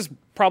things, and this is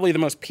probably the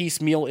most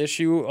piecemeal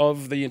issue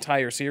of the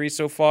entire series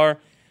so far,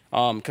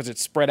 because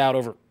it's spread out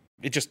over,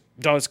 it just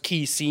does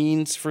key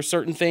scenes for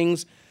certain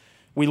things.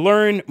 We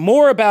learn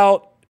more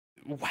about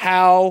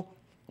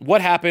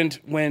what happened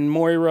when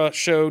Moira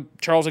showed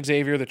Charles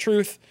Xavier the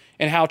truth,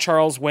 and how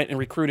Charles went and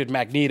recruited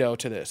Magneto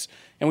to this.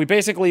 And we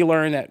basically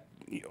learn that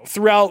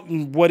throughout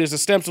what is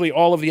ostensibly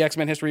all of the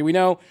X-Men history we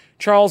know,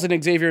 Charles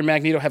and Xavier and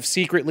Magneto have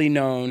secretly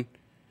known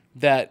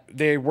that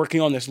they're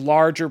working on this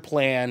larger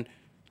plan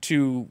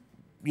to,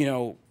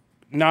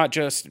 not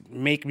just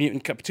make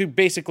to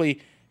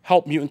basically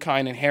help mutant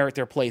kind inherit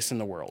their place in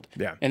the world.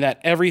 Yeah. And that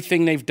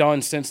everything they've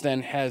done since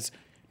then has,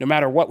 no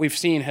matter what we've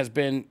seen, has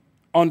been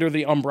under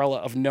the umbrella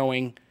of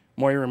knowing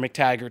Moira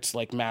McTaggart's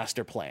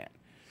master plan.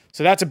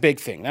 So that's a big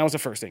thing. That was the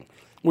first thing.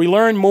 We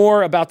learn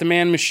more about the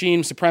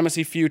man-machine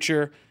supremacy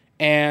future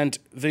and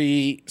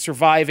the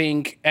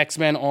surviving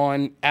X-Men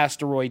on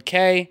Asteroid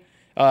K,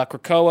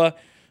 Krakoa.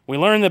 We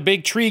learn the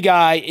big tree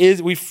guy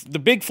the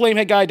big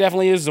flamehead guy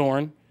definitely is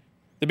Zorn.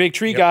 The big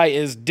tree guy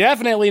is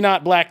definitely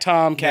not Black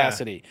Tom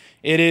Cassidy.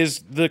 Yeah. It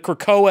is the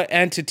Krakoa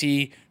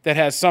entity that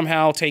has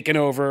somehow taken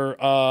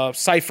over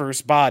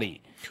Cypher's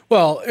body.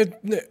 Well,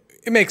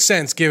 it makes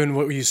sense given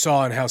what you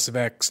saw in House of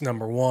X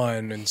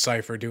 #1 and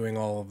Cypher doing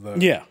all of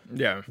the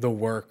the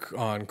work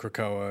on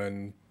Krakoa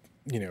and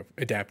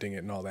adapting it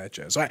and all that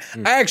jazz. So I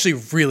actually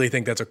really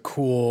think that's a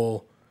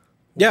cool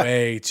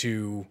way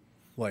to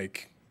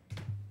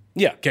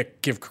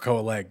give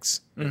Krakoa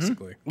legs,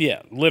 basically.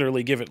 Yeah,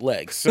 literally give it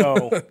legs.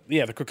 So, the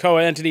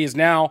Krakoa entity is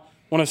now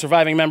one of the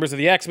surviving members of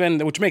the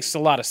X-Men, which makes a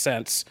lot of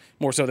sense,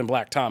 more so than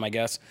Black Tom, I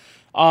guess.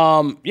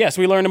 So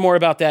we learned more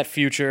about that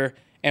future,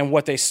 and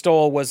what they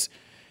stole was...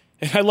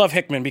 And I love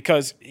Hickman,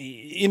 because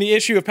in the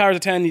issue of Powers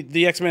of 10,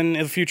 the X-Men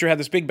in the future had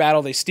this big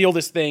battle. They steal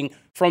this thing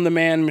from the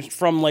man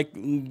from,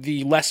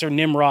 the lesser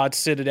Nimrod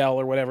Citadel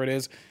or whatever it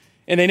is.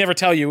 And they never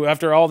tell you,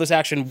 after all this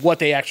action, what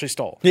they actually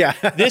stole. Yeah.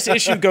 This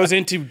issue goes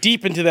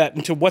deep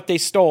into what they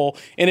stole,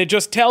 and it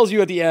just tells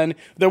you at the end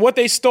that what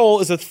they stole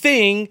is a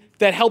thing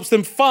that helps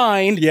them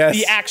find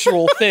the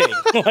actual thing.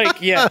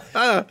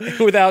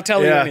 Without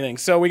telling you anything.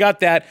 So we got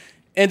that.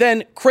 And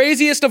then,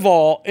 craziest of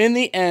all, in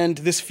the end,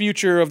 this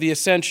future of the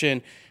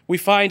Ascension, we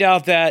find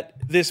out that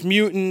this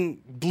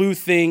mutant blue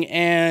thing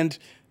and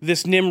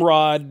this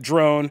Nimrod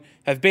drone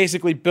have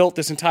basically built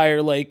this entire,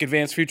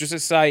 advanced future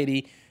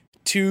society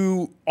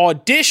to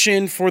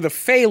audition for the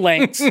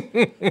Phalanx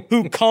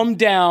who come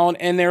down,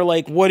 and they're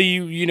like, what do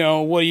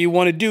you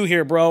want to do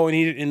here, bro?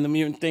 And the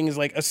mutant thing is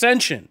like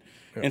Ascension.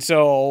 Yeah. And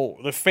so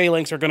the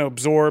Phalanx are going to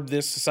absorb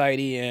this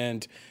society,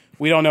 and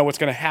we don't know what's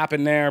going to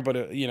happen there, but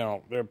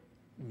they're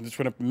just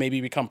going to maybe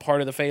become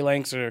part of the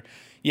Phalanx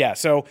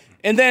so,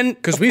 and then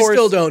because we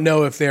still don't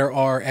know if there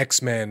are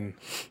X-Men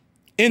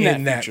in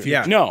that future.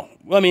 Yeah. No.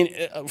 I mean,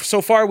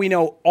 so far we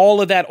know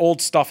all of that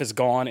old stuff is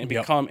gone and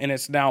and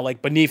it's now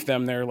beneath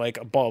them. They're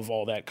above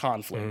all that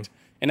conflict.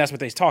 And that's what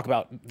they talk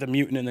about, the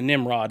mutant and the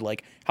Nimrod,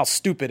 how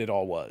stupid it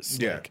all was.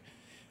 Yeah.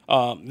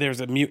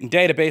 There's a mutant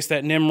database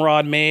that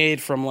Nimrod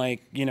made from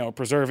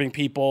preserving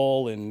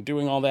people and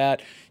doing all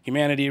that.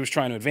 Humanity was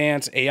trying to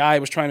advance, AI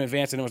was trying to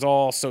advance, and it was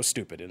all so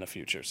stupid in the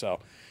future. So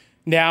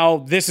now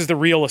this is the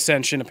real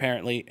Ascension,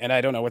 apparently, and I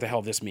don't know what the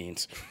hell this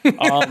means.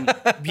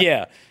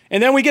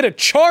 And then we get a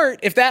chart,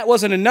 if that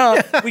wasn't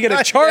enough, we get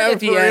a chart at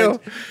the end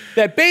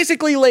that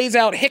basically lays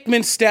out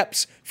Hickman's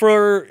steps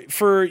for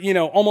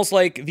almost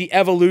like the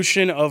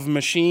evolution of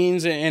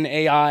machines and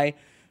AI,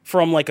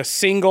 from a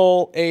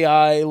single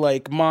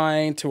AI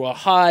mind to a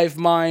hive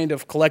mind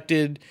of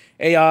collected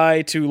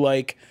AI to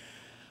a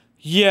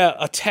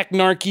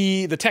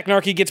technarchy. The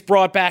technarchy gets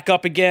brought back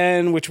up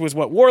again, which was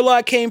what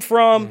Warlock came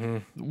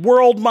from.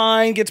 World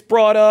mind gets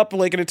brought up,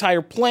 an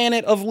entire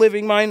planet of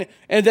living mind.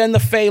 And then the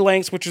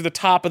Phalanx, which is the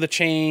top of the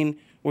chain,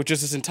 which is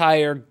this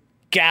entire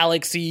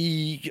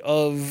galaxy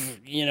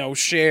of,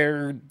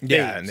 shared things.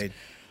 Yeah, and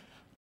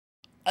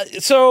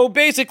so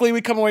basically, we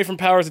come away from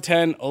Powers of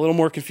 10 a little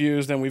more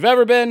confused than we've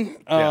ever been.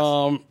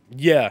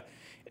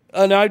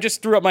 And I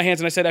just threw up my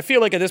hands and I said, I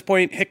feel like at this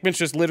point, Hickman's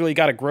just literally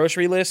got a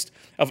grocery list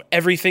of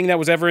everything that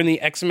was ever in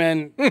the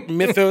X-Men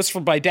mythos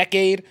by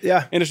decade.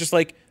 Yeah. And it's just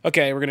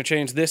okay, we're going to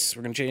change this,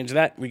 we're going to change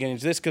that, we're going to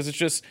change this, because it's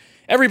just,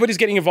 everybody's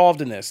getting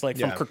involved in this. From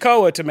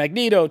Krakoa to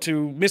Magneto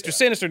to Mr.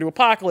 Sinister to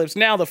Apocalypse,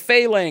 now the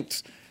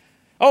Phalanx.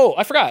 Oh,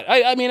 I forgot.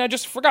 I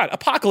just forgot.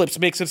 Apocalypse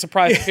makes a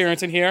surprise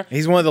appearance in here.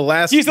 He's one of the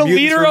last. He's the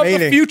leader remaining. of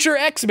the future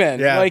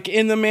X-Men, Yeah.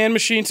 in the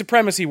Man-Machine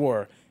Supremacy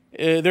War.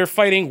 They're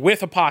fighting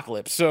with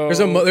Apocalypse. So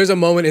there's a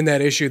moment in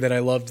that issue that I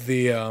loved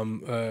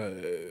seeing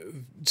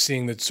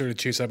the sort of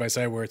two side by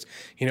side where it's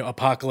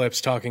Apocalypse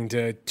talking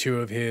to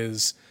two of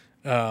his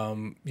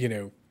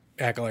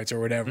acolytes or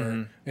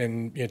whatever,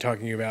 and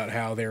talking about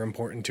how they're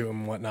important to him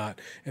and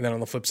whatnot. And then on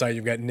the flip side,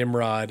 you've got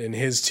Nimrod and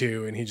his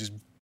two, and he just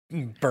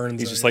burns.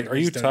 He's just are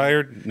you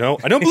tired? No,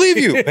 I don't believe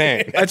you.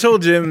 Bang. I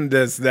told Jim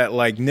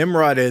that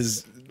Nimrod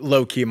is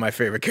low-key my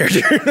favorite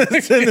character in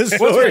this story. That's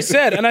what I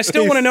said, and I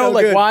still want to know so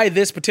good. why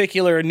this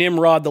particular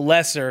Nimrod the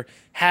Lesser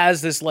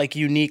has this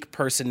unique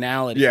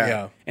personality.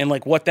 Yeah. And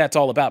what that's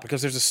all about,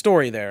 because there's a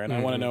story there, and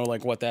I want to know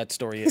what that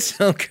story is.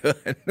 So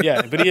good.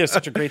 Yeah, but he is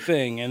such a great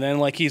thing. And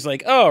then he's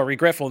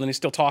regretful, and then he's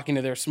still talking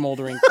to their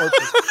smoldering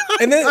corpses.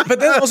 But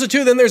then also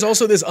too, then there's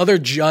also this other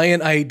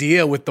giant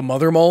idea with the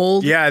mother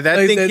mold. Yeah,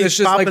 that thing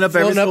keeps popping up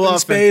every so often. In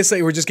space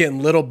that we're just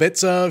getting little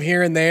bits of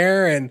here and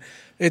there, and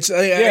it's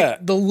the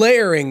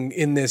layering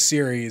in this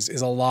series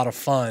is a lot of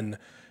fun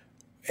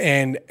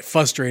and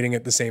frustrating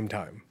at the same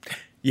time.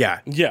 Yeah.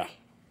 Yeah.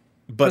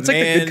 But it's the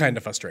good kind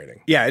of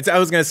frustrating. Yeah, I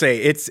was gonna say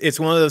it's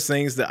one of those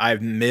things that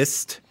I've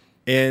missed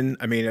in.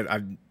 I mean,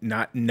 I've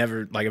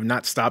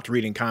not stopped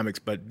reading comics,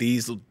 but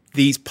these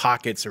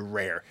pockets are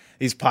rare.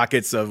 These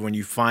pockets of when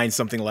you find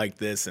something like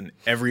this, and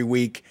every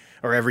week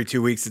or every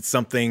 2 weeks, it's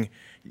something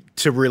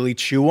to really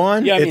chew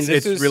on. Yeah,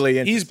 it's really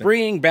interesting. He's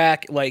bringing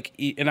back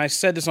and I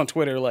said this on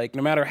Twitter,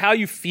 no matter how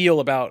you feel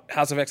about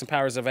House of X and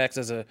Powers of X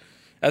as an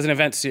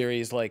event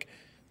series,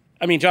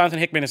 Jonathan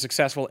Hickman is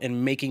successful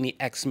in making the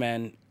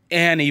X-Men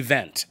an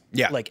event.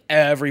 Yeah.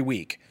 Every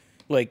week.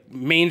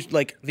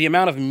 The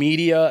amount of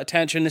media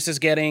attention this is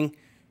getting,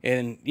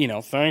 and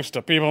thanks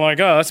to people like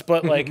us,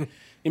 but the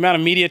amount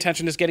of media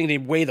attention it's getting, the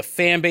way the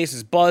fan base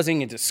is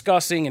buzzing and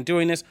discussing and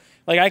doing this,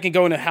 like I can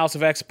go into House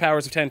of X,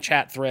 Powers of 10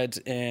 chat threads,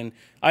 and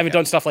I haven't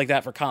done stuff like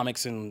that for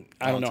comics in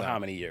I don't know how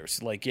many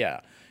years. Like,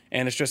 yeah.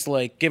 And it's just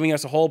like giving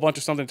us a whole bunch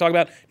of something to talk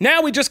about.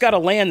 Now we just got to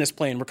land this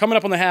plane. We're coming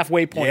up on the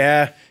halfway point.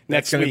 Yeah,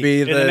 next that's going to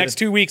week. be the next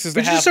 2 weeks is the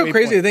Which halfway is so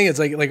crazy point. to think. It's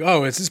like,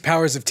 oh, it's this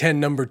Powers of 10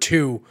 number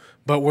 2,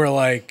 but we're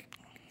like,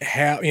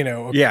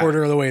 a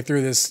quarter of the way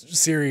through this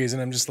series,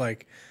 and I'm just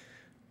like,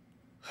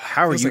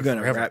 how are you like going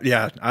to forever. wrap?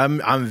 Yeah,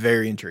 I'm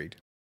very intrigued.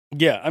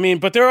 Yeah, I mean,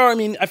 but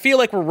I feel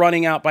like we're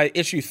running out by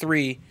issue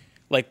 3.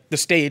 Like the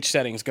stage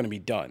setting is going to be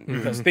done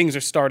because things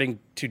are starting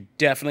to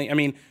definitely. I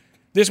mean,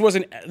 this was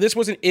an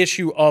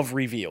issue of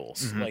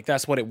reveals. Like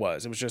that's what it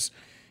was. It was just,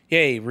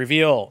 hey,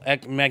 reveal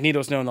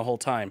Magneto's known the whole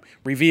time.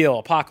 Reveal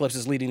Apocalypse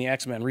is leading the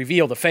X-Men.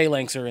 Reveal the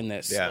Phalanx are in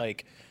this. Yeah.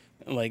 Like,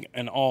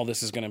 and all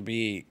this is going to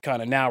be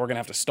kind of now we're going to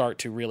have to start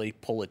to really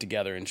pull it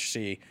together and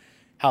see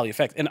how the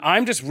effect. And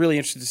I'm just really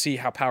interested to see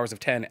how Powers of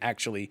 10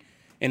 actually,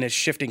 in its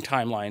shifting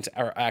timelines,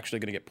 are actually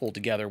going to get pulled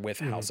together with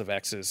House of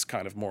X's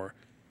kind of more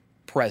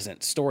present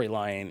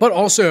storyline. but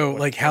also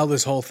like how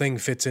this whole thing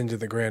fits into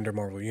the grander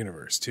Marvel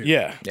universe too.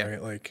 Yeah. Right?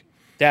 Like,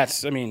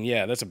 That's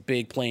a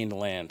big plane to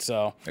land.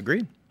 So,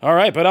 Agreed. all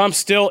right, but I'm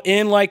still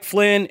in like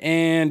Flynn.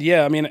 And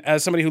yeah, I mean,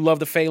 as somebody who loved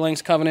the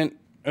Phalanx Covenant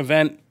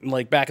event,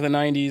 like back in the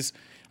 90s,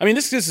 I mean,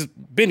 this has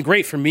been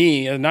great for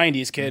me, a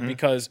 90s kid,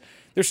 because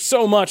there's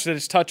so much that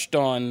is touched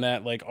on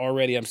that like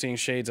already I'm seeing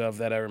shades of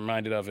that I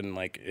reminded of. And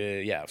like,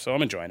 so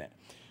I'm enjoying it.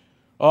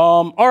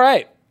 All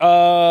right.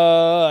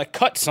 I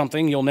cut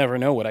something. You'll never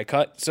know what I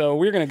cut. So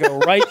we're going to go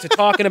right to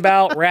talking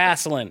about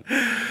wrestling.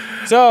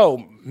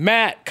 So,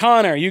 Matt,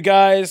 Connor, you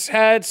guys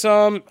had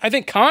some. I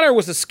think Connor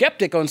was a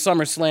skeptic on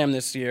SummerSlam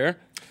this year.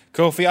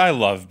 Kofi, I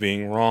love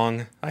being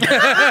wrong.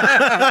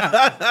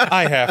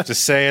 I have to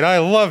say it. I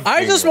love I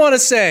being just wrong. want to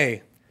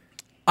say,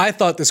 I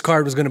thought this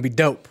card was going to be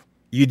dope.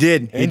 You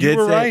did. And did you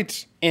were say it.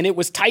 right. And it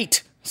was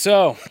tight.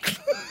 So,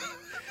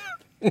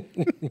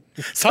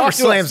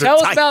 SummerSlams tell are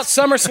us tight. about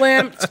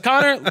SummerSlam.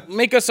 Connor,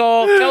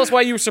 tell us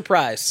why you were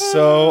surprised.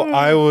 So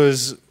I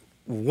was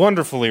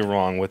wonderfully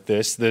wrong with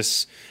this.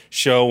 This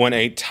show went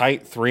a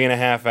tight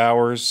 3.5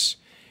 hours.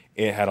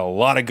 It had a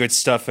lot of good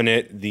stuff in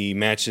it. The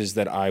matches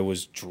that I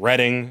was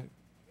dreading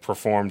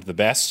performed the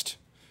best,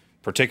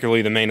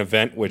 particularly the main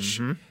event,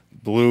 which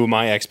blew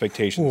my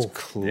expectations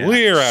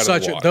clear out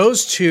of the water.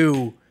 Those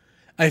two,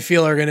 I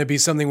feel, are going to be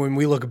something when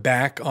we look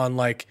back on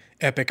like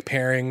epic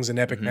pairings and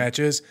epic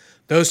matches.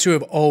 Those two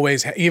have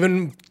always,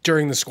 even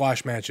during the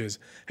squash matches,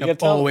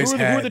 have always who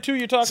had. are the two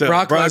you're talking So-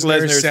 about? Brock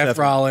Lesnar, Lesnar, Seth Seth-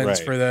 Rollins Right.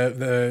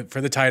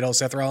 for the title.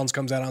 Seth Rollins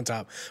comes out on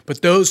top,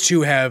 but those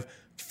two have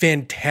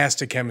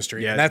fantastic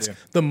chemistry. Yeah, and they that's do.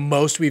 the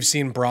most we've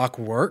seen Brock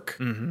work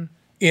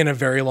in a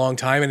very long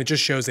time, and it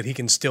just shows that he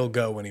can still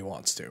go when he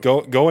wants to.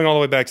 Going all the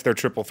way back to their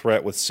triple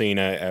threat with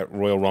Cena at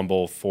Royal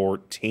Rumble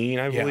 14,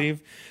 I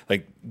believe.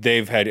 Like,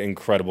 they've had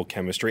incredible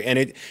chemistry.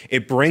 And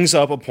it brings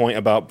up a point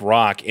about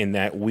Brock in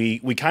that we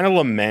kind of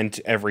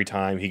lament every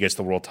time he gets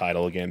the world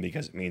title again,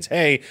 because it means,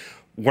 hey,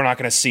 we're not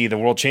going to see the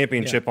world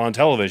championship on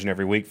television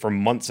every week for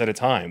months at a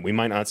time. We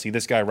might not see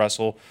this guy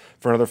wrestle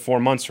for another 4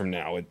 months from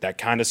now. That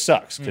kind of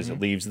sucks because it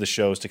leaves the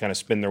shows to kind of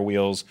spin their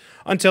wheels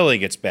until he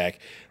gets back.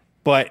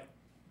 But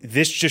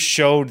this just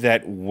showed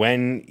that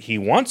when he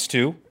wants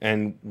to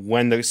and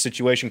when the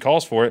situation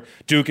calls for it,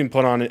 Duke can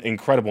put on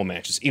incredible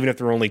matches, even if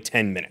they're only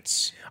 10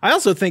 minutes. I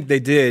also think they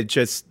did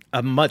just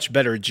a much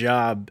better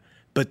job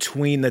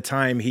between the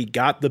time he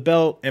got the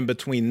belt and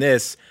between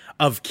this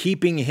of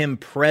keeping him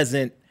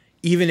present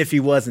even if he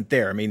wasn't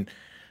there. I mean,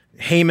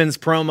 Heyman's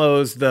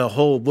promos, the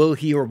whole will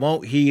he or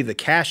won't he, the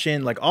cash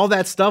in, like all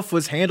that stuff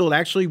was handled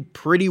actually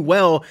pretty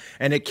well,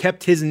 and it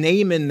kept his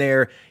name in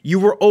there. You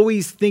were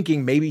always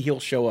thinking maybe he'll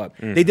show up.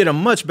 They did a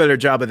much better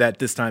job of that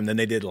this time than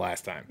they did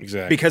last time.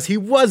 Exactly. Because he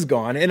was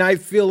gone, and I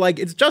feel like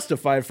it's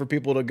justified for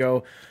people to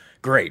go,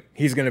 great,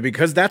 he's going to be,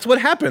 because that's what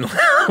happened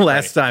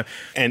last time.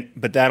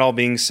 But that all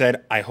being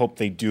said, I hope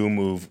they do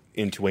move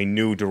into a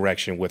new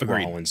direction with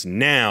Rollins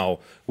now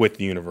with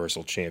the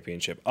Universal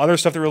Championship. Other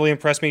stuff that really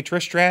impressed me,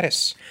 Trish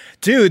Stratus.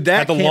 Dude, that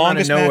Had the came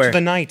longest out of match nowhere. of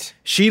the night.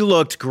 She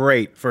looked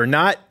great for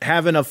not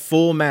having a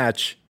full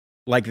match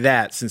like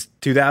that since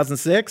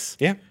 2006.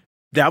 Yeah.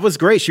 That was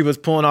great. She was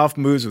pulling off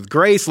moves with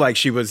grace, like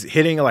she was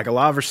hitting like a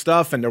lot of her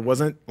stuff, and it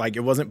wasn't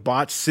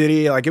botched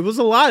city. Like it was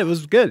a lot. It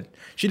was good.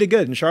 She did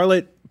good, and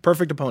Charlotte,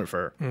 perfect opponent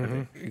for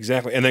her.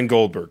 Exactly. And then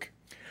Goldberg.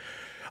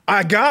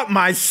 I got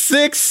my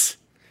 6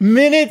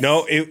 minutes.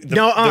 No,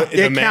 the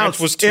it match counts.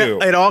 was 2.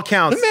 It all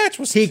counts. The match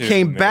was He 2,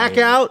 came back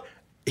man. out.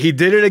 He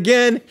did it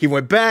again. He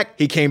went back.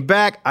 He came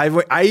back. I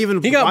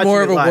even He got watched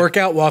more it of a live.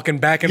 workout walking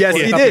back and Yes,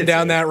 forth he up did. and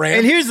down that ramp.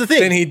 And here's the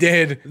thing. Than he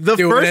did The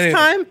doing first anything.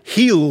 time,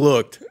 he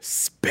looked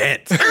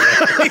spent.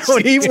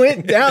 When he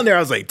went down there, I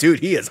was like, dude,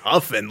 he is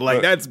huffing.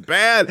 Like, that's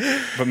bad.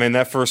 But man,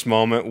 that first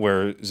moment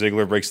where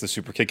Ziggler breaks the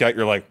super kick out,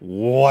 you're like,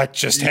 what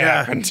just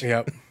happened?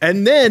 Yep.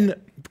 And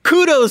then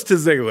kudos to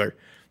Ziggler,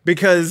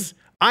 because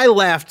I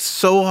laughed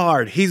so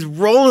hard. He's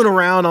rolling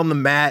around on the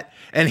mat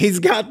and he's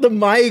got the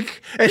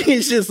mic and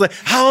he's just like,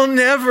 I'll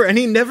never. And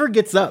he never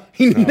gets up.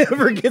 He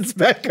never gets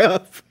back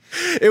up.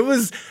 It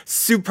was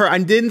super. I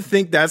didn't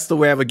think that's the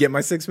way I would get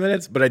my 6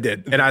 minutes, but I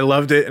did. And I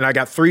loved it. And I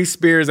got 3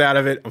 spears out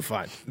of it. I'm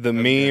fine. The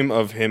meme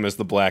of him as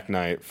the Black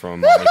Knight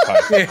from Monty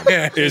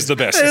Python is the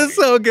best. It's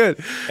so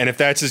good. And if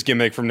that's his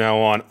gimmick from now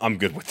on, I'm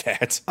good with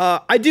that.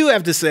 I do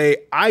have to say,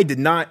 I did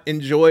not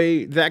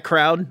enjoy that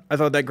crowd. I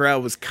thought that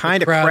crowd was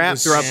kind of crap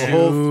throughout the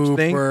whole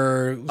thing.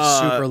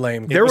 Super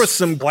lame. There was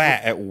some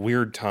flat at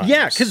weird times.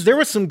 Yeah, because there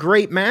were some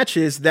great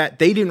matches that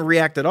they didn't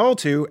react at all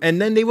to,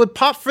 and then they would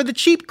pop for the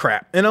cheap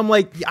crap. And I'm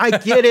like, I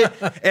get it.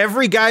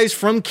 Every guy's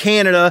from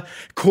Canada,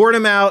 court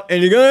him out,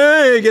 and you go,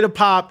 hey, get a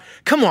pop.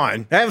 Come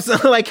on, have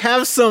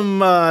some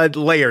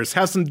layers,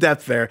 have some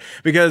depth there.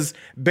 Because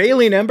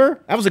Bailey and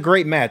Ember, that was a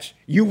great match.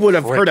 You would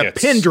have heard a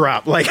pin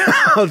drop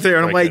out there,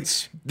 and I'm like,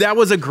 that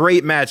was a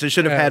great match. It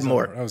should have had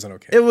more. That was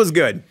okay. It was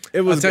good.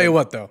 It was. I'll tell you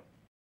what, though,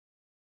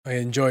 I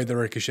enjoyed the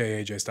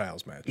Ricochet AJ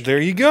Styles match. There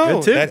you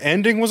go. That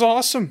ending was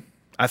awesome.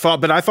 I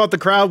thought the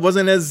crowd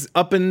wasn't as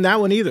up in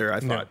that one either. I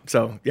thought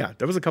so. Yeah,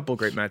 there was a couple of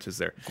great matches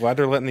there. Glad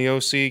they're letting the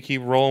OC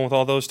keep rolling with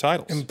all those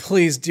titles. And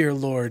please, dear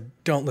Lord,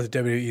 don't let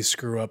WWE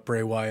screw up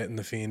Bray Wyatt and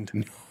the Fiend.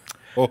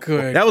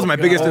 Good. That was my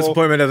biggest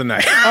disappointment of the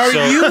night. Are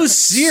you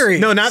serious?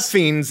 No, not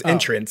Fiend's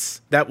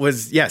entrance. That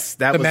was that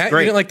was great. You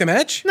didn't like the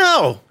match?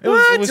 No, it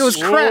was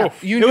crap.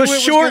 It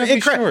was short and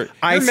crap.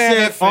 I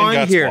said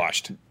on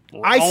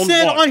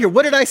here.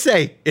 What did I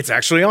say? It's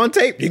actually on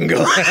tape. You can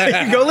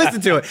go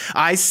listen to it.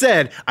 I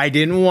said I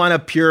didn't want a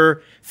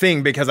pure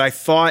thing because I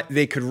thought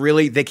they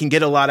can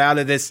get a lot out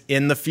of this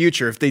in the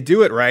future. If they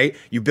do it right,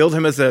 you build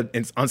him as an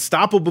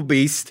unstoppable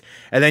beast,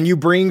 and then you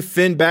bring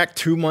Finn back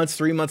 2 months,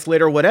 3 months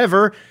later,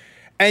 whatever,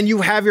 and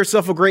you have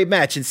yourself a great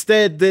match.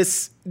 Instead,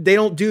 they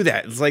don't do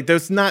that. It's like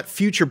there's not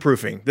future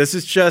proofing. This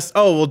is just,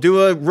 we'll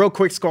do a real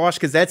quick squash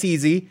because that's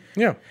easy.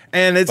 Yeah.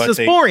 And it's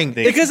boring.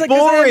 Because I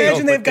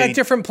imagine they've got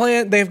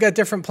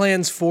different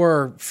plans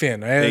for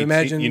Finn. I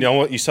imagine. You know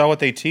what? You saw what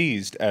they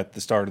teased at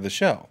the start of the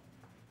show.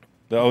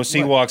 The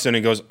OC walks in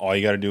and goes, all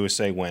you got to do is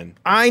say when.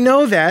 I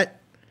know that.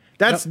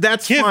 That's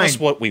Give fine. us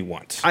what we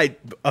want.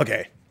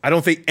 Okay. I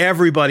don't think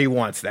everybody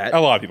wants that. A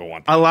lot of people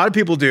want that. A lot of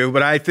people do,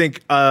 but I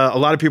think a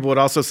lot of people would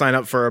also sign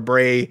up for a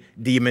Bray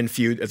Demon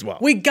feud as well.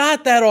 We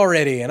got that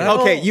already. And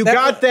you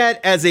got that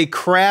as a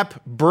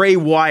crap Bray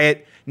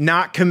Wyatt,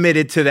 not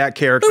committed to that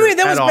character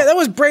that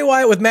was Bray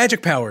Wyatt with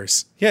magic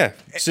powers. Yeah.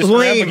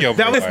 Lame.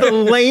 That was the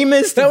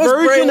lamest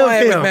version of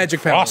him. With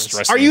magic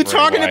powers. Are you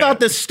talking about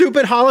the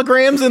stupid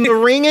holograms in the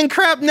ring and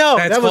crap? No,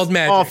 that was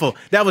awful.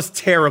 That was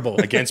terrible.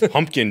 Against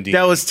Pumpkin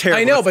Demon. That was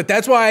terrible. I know, but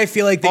that's why I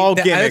feel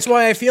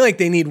like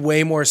they need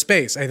way more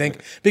space. I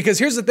think because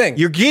here's the thing.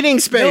 You're getting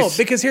space. No,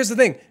 because here's the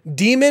thing.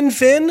 Demon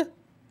Finn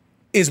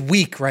is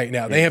weak right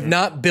now. They have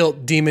not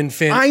built Demon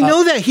Finn. I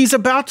know that he's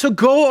about to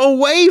go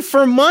away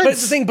for months. But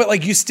it's the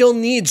thing, you still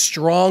need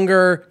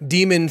stronger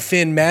Demon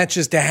Finn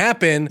matches to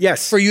happen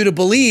for you to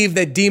believe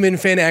that Demon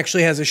Finn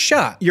actually has a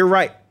shot. You're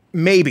right.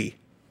 Maybe.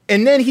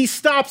 And then he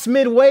stops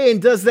midway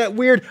and does that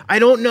weird, I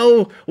don't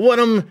know what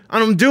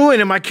I'm doing.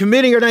 Am I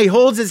committing or not? He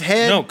holds his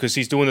head. No, because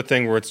he's doing the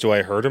thing where it's do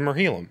I hurt him or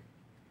heal him?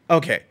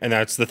 Okay. And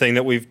that's the thing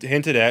that we've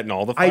hinted at in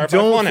all the I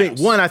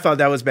thought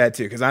that was bad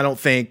too, because I don't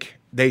think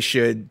they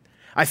should.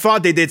 I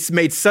thought they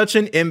made such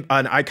an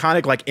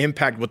iconic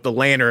impact with the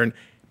lantern.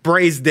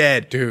 Bray's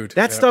dead, dude.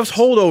 That stuff's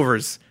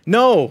holdovers.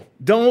 No,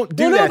 don't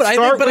do that.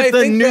 Start with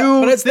the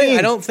new thing.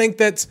 I don't think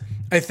that's.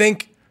 I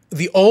think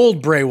the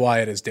old Bray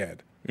Wyatt is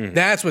dead.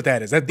 That's what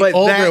that is. That the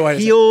old Bray Wyatt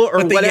heel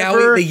or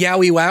whatever. The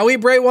Yowie Wowie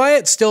Bray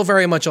Wyatt still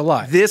very much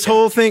alive. This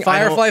whole thing,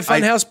 Firefly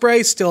Funhouse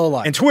Bray still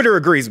alive. And Twitter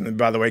agrees with me,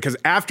 by the way, because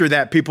after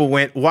that, people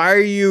went, "Why are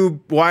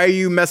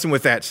you messing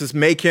with that? Just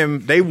make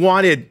him." They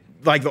wanted,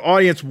 the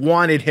audience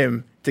wanted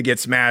him to get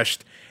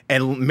smashed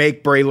and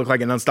make Bray look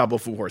like an unstoppable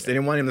force. They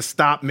didn't want him to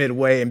stop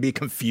midway and be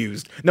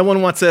confused. No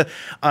one wants a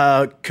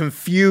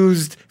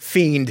confused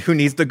Fiend who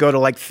needs to go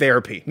to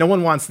therapy. No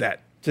one wants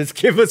that. Just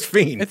give us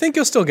Fiend. I think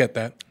you'll still get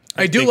that.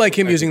 I do like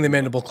him using the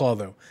mandible claw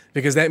though,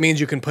 because that means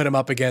you can put him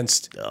up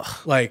against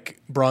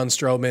Braun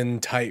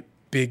Strowman type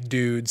big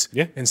dudes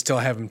and still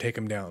have him take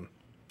him down.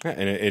 Yeah,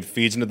 and it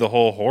feeds into the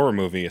whole horror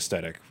movie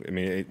aesthetic. I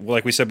mean,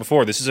 like we said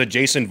before, this is a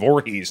Jason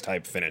Voorhees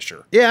type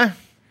finisher. Yeah.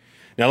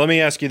 Now, let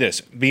me ask you this.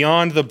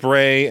 Beyond the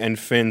Bray and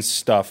Finn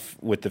stuff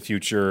with the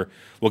future,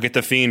 we'll get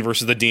the Fiend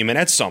versus the Demon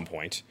at some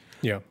point.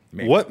 Yeah.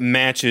 Maybe. What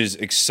matches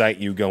excite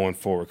you going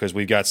forward? Because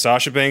we've got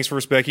Sasha Banks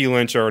versus Becky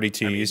Lynch already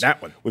teased.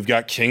 That one. We've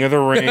got King of the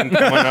Ring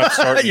coming up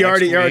starting you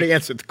already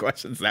answered the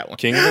questions, that one.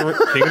 King of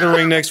the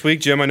Ring next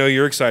week. Jim, I know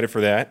you're excited for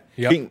that.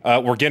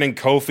 Yep. We're getting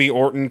Kofi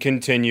Orton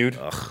continued.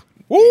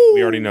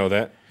 We already know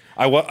that.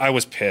 I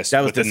was pissed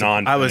with the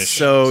non-finish. I was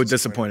so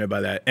disappointed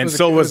by that. And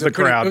so was the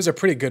crowd. It was a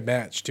pretty good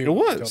match, too. It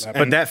was.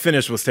 But that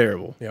finish was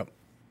terrible. Yep.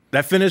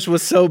 That finish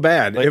was so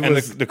bad.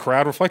 The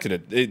crowd reflected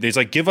it. It's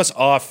like, give us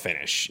a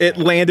finish. It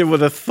landed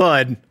with a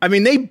thud. I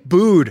mean, they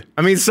booed.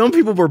 I mean, some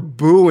people were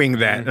booing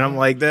that. And I'm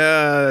like,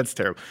 that's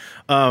terrible.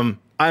 I'm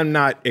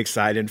not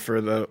excited for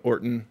the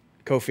Orton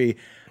Kofi.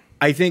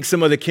 I think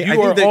some of the King.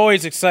 You are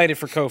always excited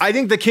for Kofi. I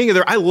think the King of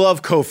the. I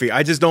love Kofi.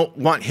 I just don't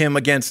want him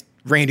against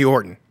Randy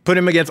Orton. Put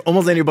him against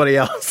almost anybody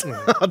else.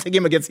 I'll take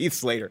him against Heath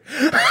Slater.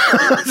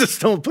 Just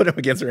don't put him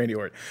against Randy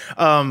Orton.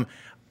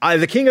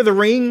 The King of the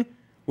Ring,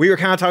 we were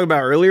kind of talking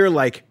about earlier,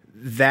 like,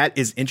 that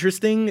is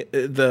interesting.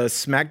 The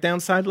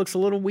SmackDown side looks a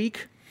little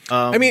weak.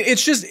 I mean,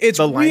 it's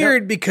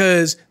weird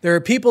because there are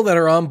people that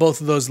are on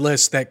both of those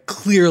lists that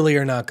clearly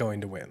are not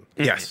going to win.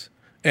 Yes.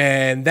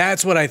 And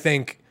that's what I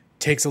think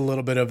takes a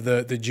little bit of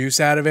the juice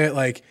out of it.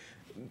 Like,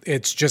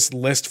 it's just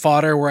list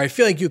fodder where I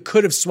feel like you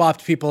could have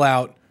swapped people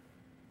out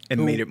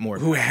And made it more.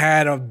 who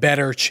had a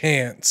better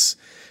chance.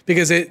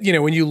 Because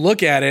when you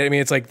look at it, I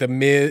mean, it's like the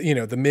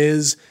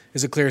Miz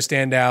is a clear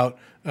standout.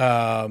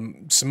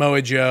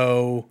 Samoa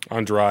Joe,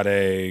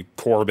 Andrade,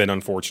 Corbin,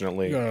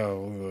 unfortunately.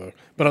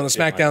 But on the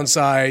SmackDown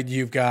side,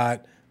 you've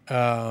got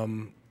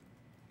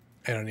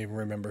I don't even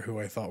remember who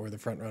I thought were the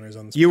front runners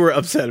on this. You were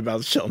upset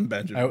about Shelton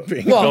Benjamin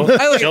being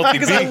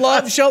because I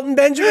love Shelton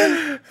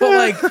Benjamin, but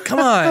like, come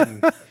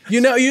on,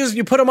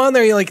 you put him on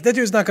there, you're like, that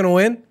dude's not going to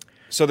win.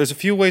 So there's a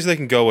few ways they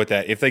can go with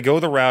that. If they go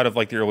the route of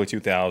like the early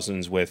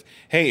 2000s with,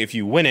 hey, if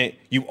you win it,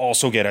 you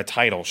also get a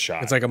title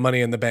shot. It's like a Money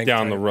in the Bank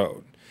down the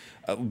road.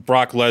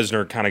 Brock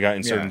Lesnar kind of got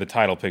inserted in the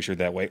title picture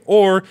that way.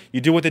 Or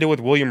you do what they did with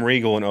William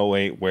Regal in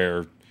 2008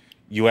 where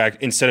you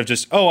act, instead of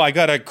just, I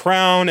got a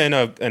crown and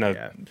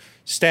a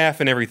staff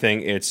and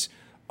everything, it's,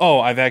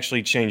 I've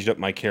actually changed up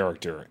my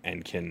character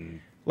and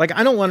can... Like,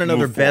 I don't want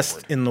another best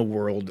forward. in the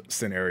world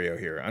scenario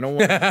here. I don't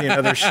want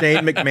another Shane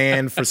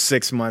McMahon for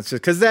 6 months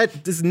because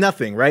that is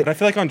nothing, right? But I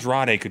feel like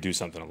Andrade could do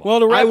something along. Well,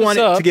 to wrap want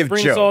this it up, to give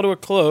bring Joe. us all to a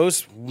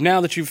close. Now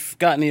that you've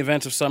gotten the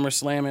events of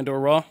SummerSlam and or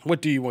Raw, what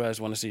do you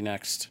guys want to see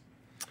next?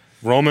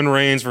 Roman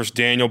Reigns versus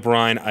Daniel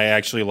Bryan. I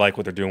actually like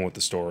what they're doing with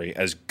the story,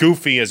 as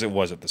goofy as it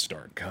was at the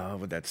start.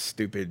 God, with that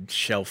stupid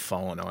shelf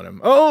falling on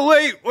him. Oh,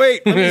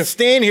 wait. Let me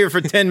stand here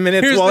for 10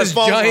 minutes Here's while this it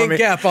falls on giant me.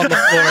 gap on the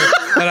floor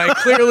that I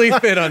clearly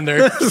fit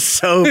under.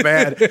 So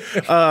bad.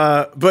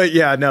 But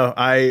yeah, no,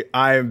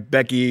 I'm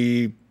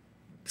Becky,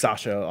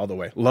 Sasha all the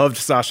way. Loved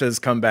Sasha's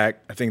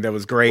comeback. I think that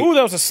was great. Ooh,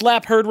 that was a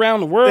slap heard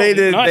around the world. They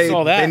did. I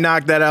saw that. They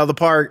knocked that out of the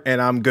park,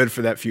 and I'm good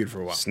for that feud for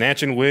a while.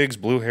 Snatching wigs,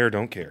 blue hair,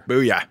 don't care.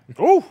 Booyah.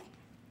 Ooh,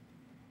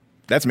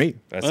 That's me.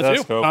 That's that's us,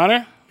 you. Cope.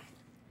 Connor?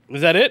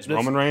 Is that it?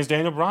 Roman Reigns,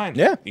 Daniel Bryan.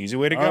 Yeah. Easy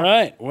way to go. All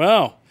right.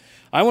 Well,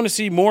 I want to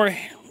see more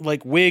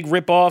like wig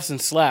rip-offs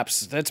and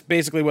slaps. That's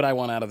basically what I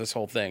want out of this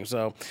whole thing.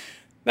 So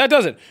that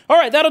does it. All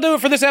right, that'll do it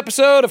for this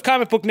episode of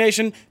Comic Book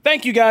Nation.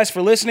 Thank you guys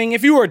for listening.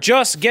 If you are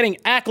just getting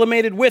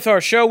acclimated with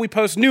our show, we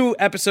post new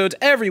episodes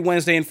every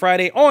Wednesday and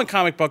Friday on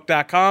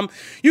comicbook.com.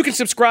 You can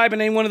subscribe in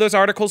any one of those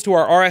articles to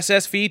our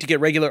RSS feed to get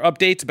regular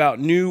updates about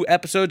new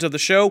episodes of the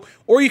show,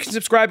 or you can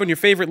subscribe on your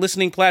favorite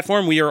listening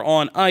platform. We are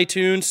on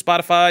iTunes,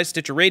 Spotify,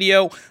 Stitcher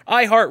Radio,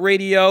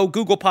 iHeartRadio,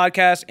 Google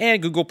Podcasts,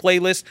 and Google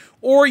Playlists,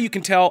 or you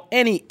can tell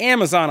any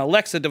Amazon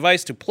Alexa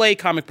device to play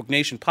Comic Book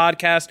Nation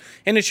podcast,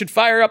 and it should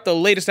fire up the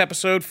latest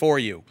episode for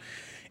you.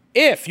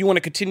 If you want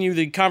to continue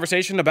the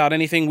conversation about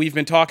anything we've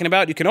been talking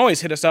about, you can always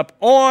hit us up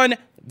on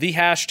the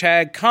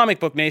hashtag Comic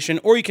Book Nation,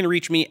 or you can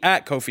reach me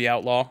at Kofi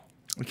Outlaw.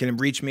 You can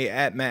reach me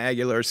at Matt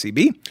Aguilar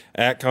CB.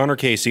 At Connor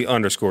Casey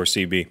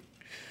 _CB.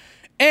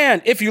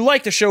 And if you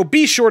like the show,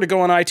 be sure to go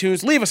on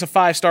iTunes, leave us a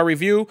 5-star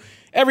review.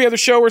 Every other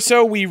show or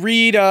so, we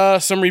read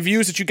some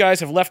reviews that you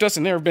guys have left us,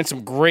 and there have been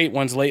some great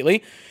ones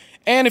lately.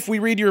 And if we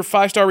read your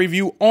 5-star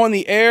review on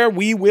the air,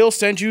 we will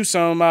send you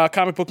some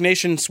Comic Book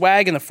Nation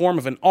swag in the form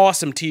of an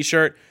awesome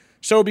t-shirt.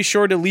 So be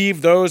sure to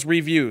leave those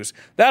reviews.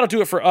 That'll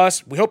do it for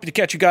us. We hope to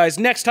catch you guys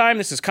next time.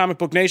 This is Comic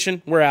Book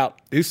Nation. We're out.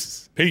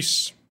 Deuces.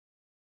 Peace.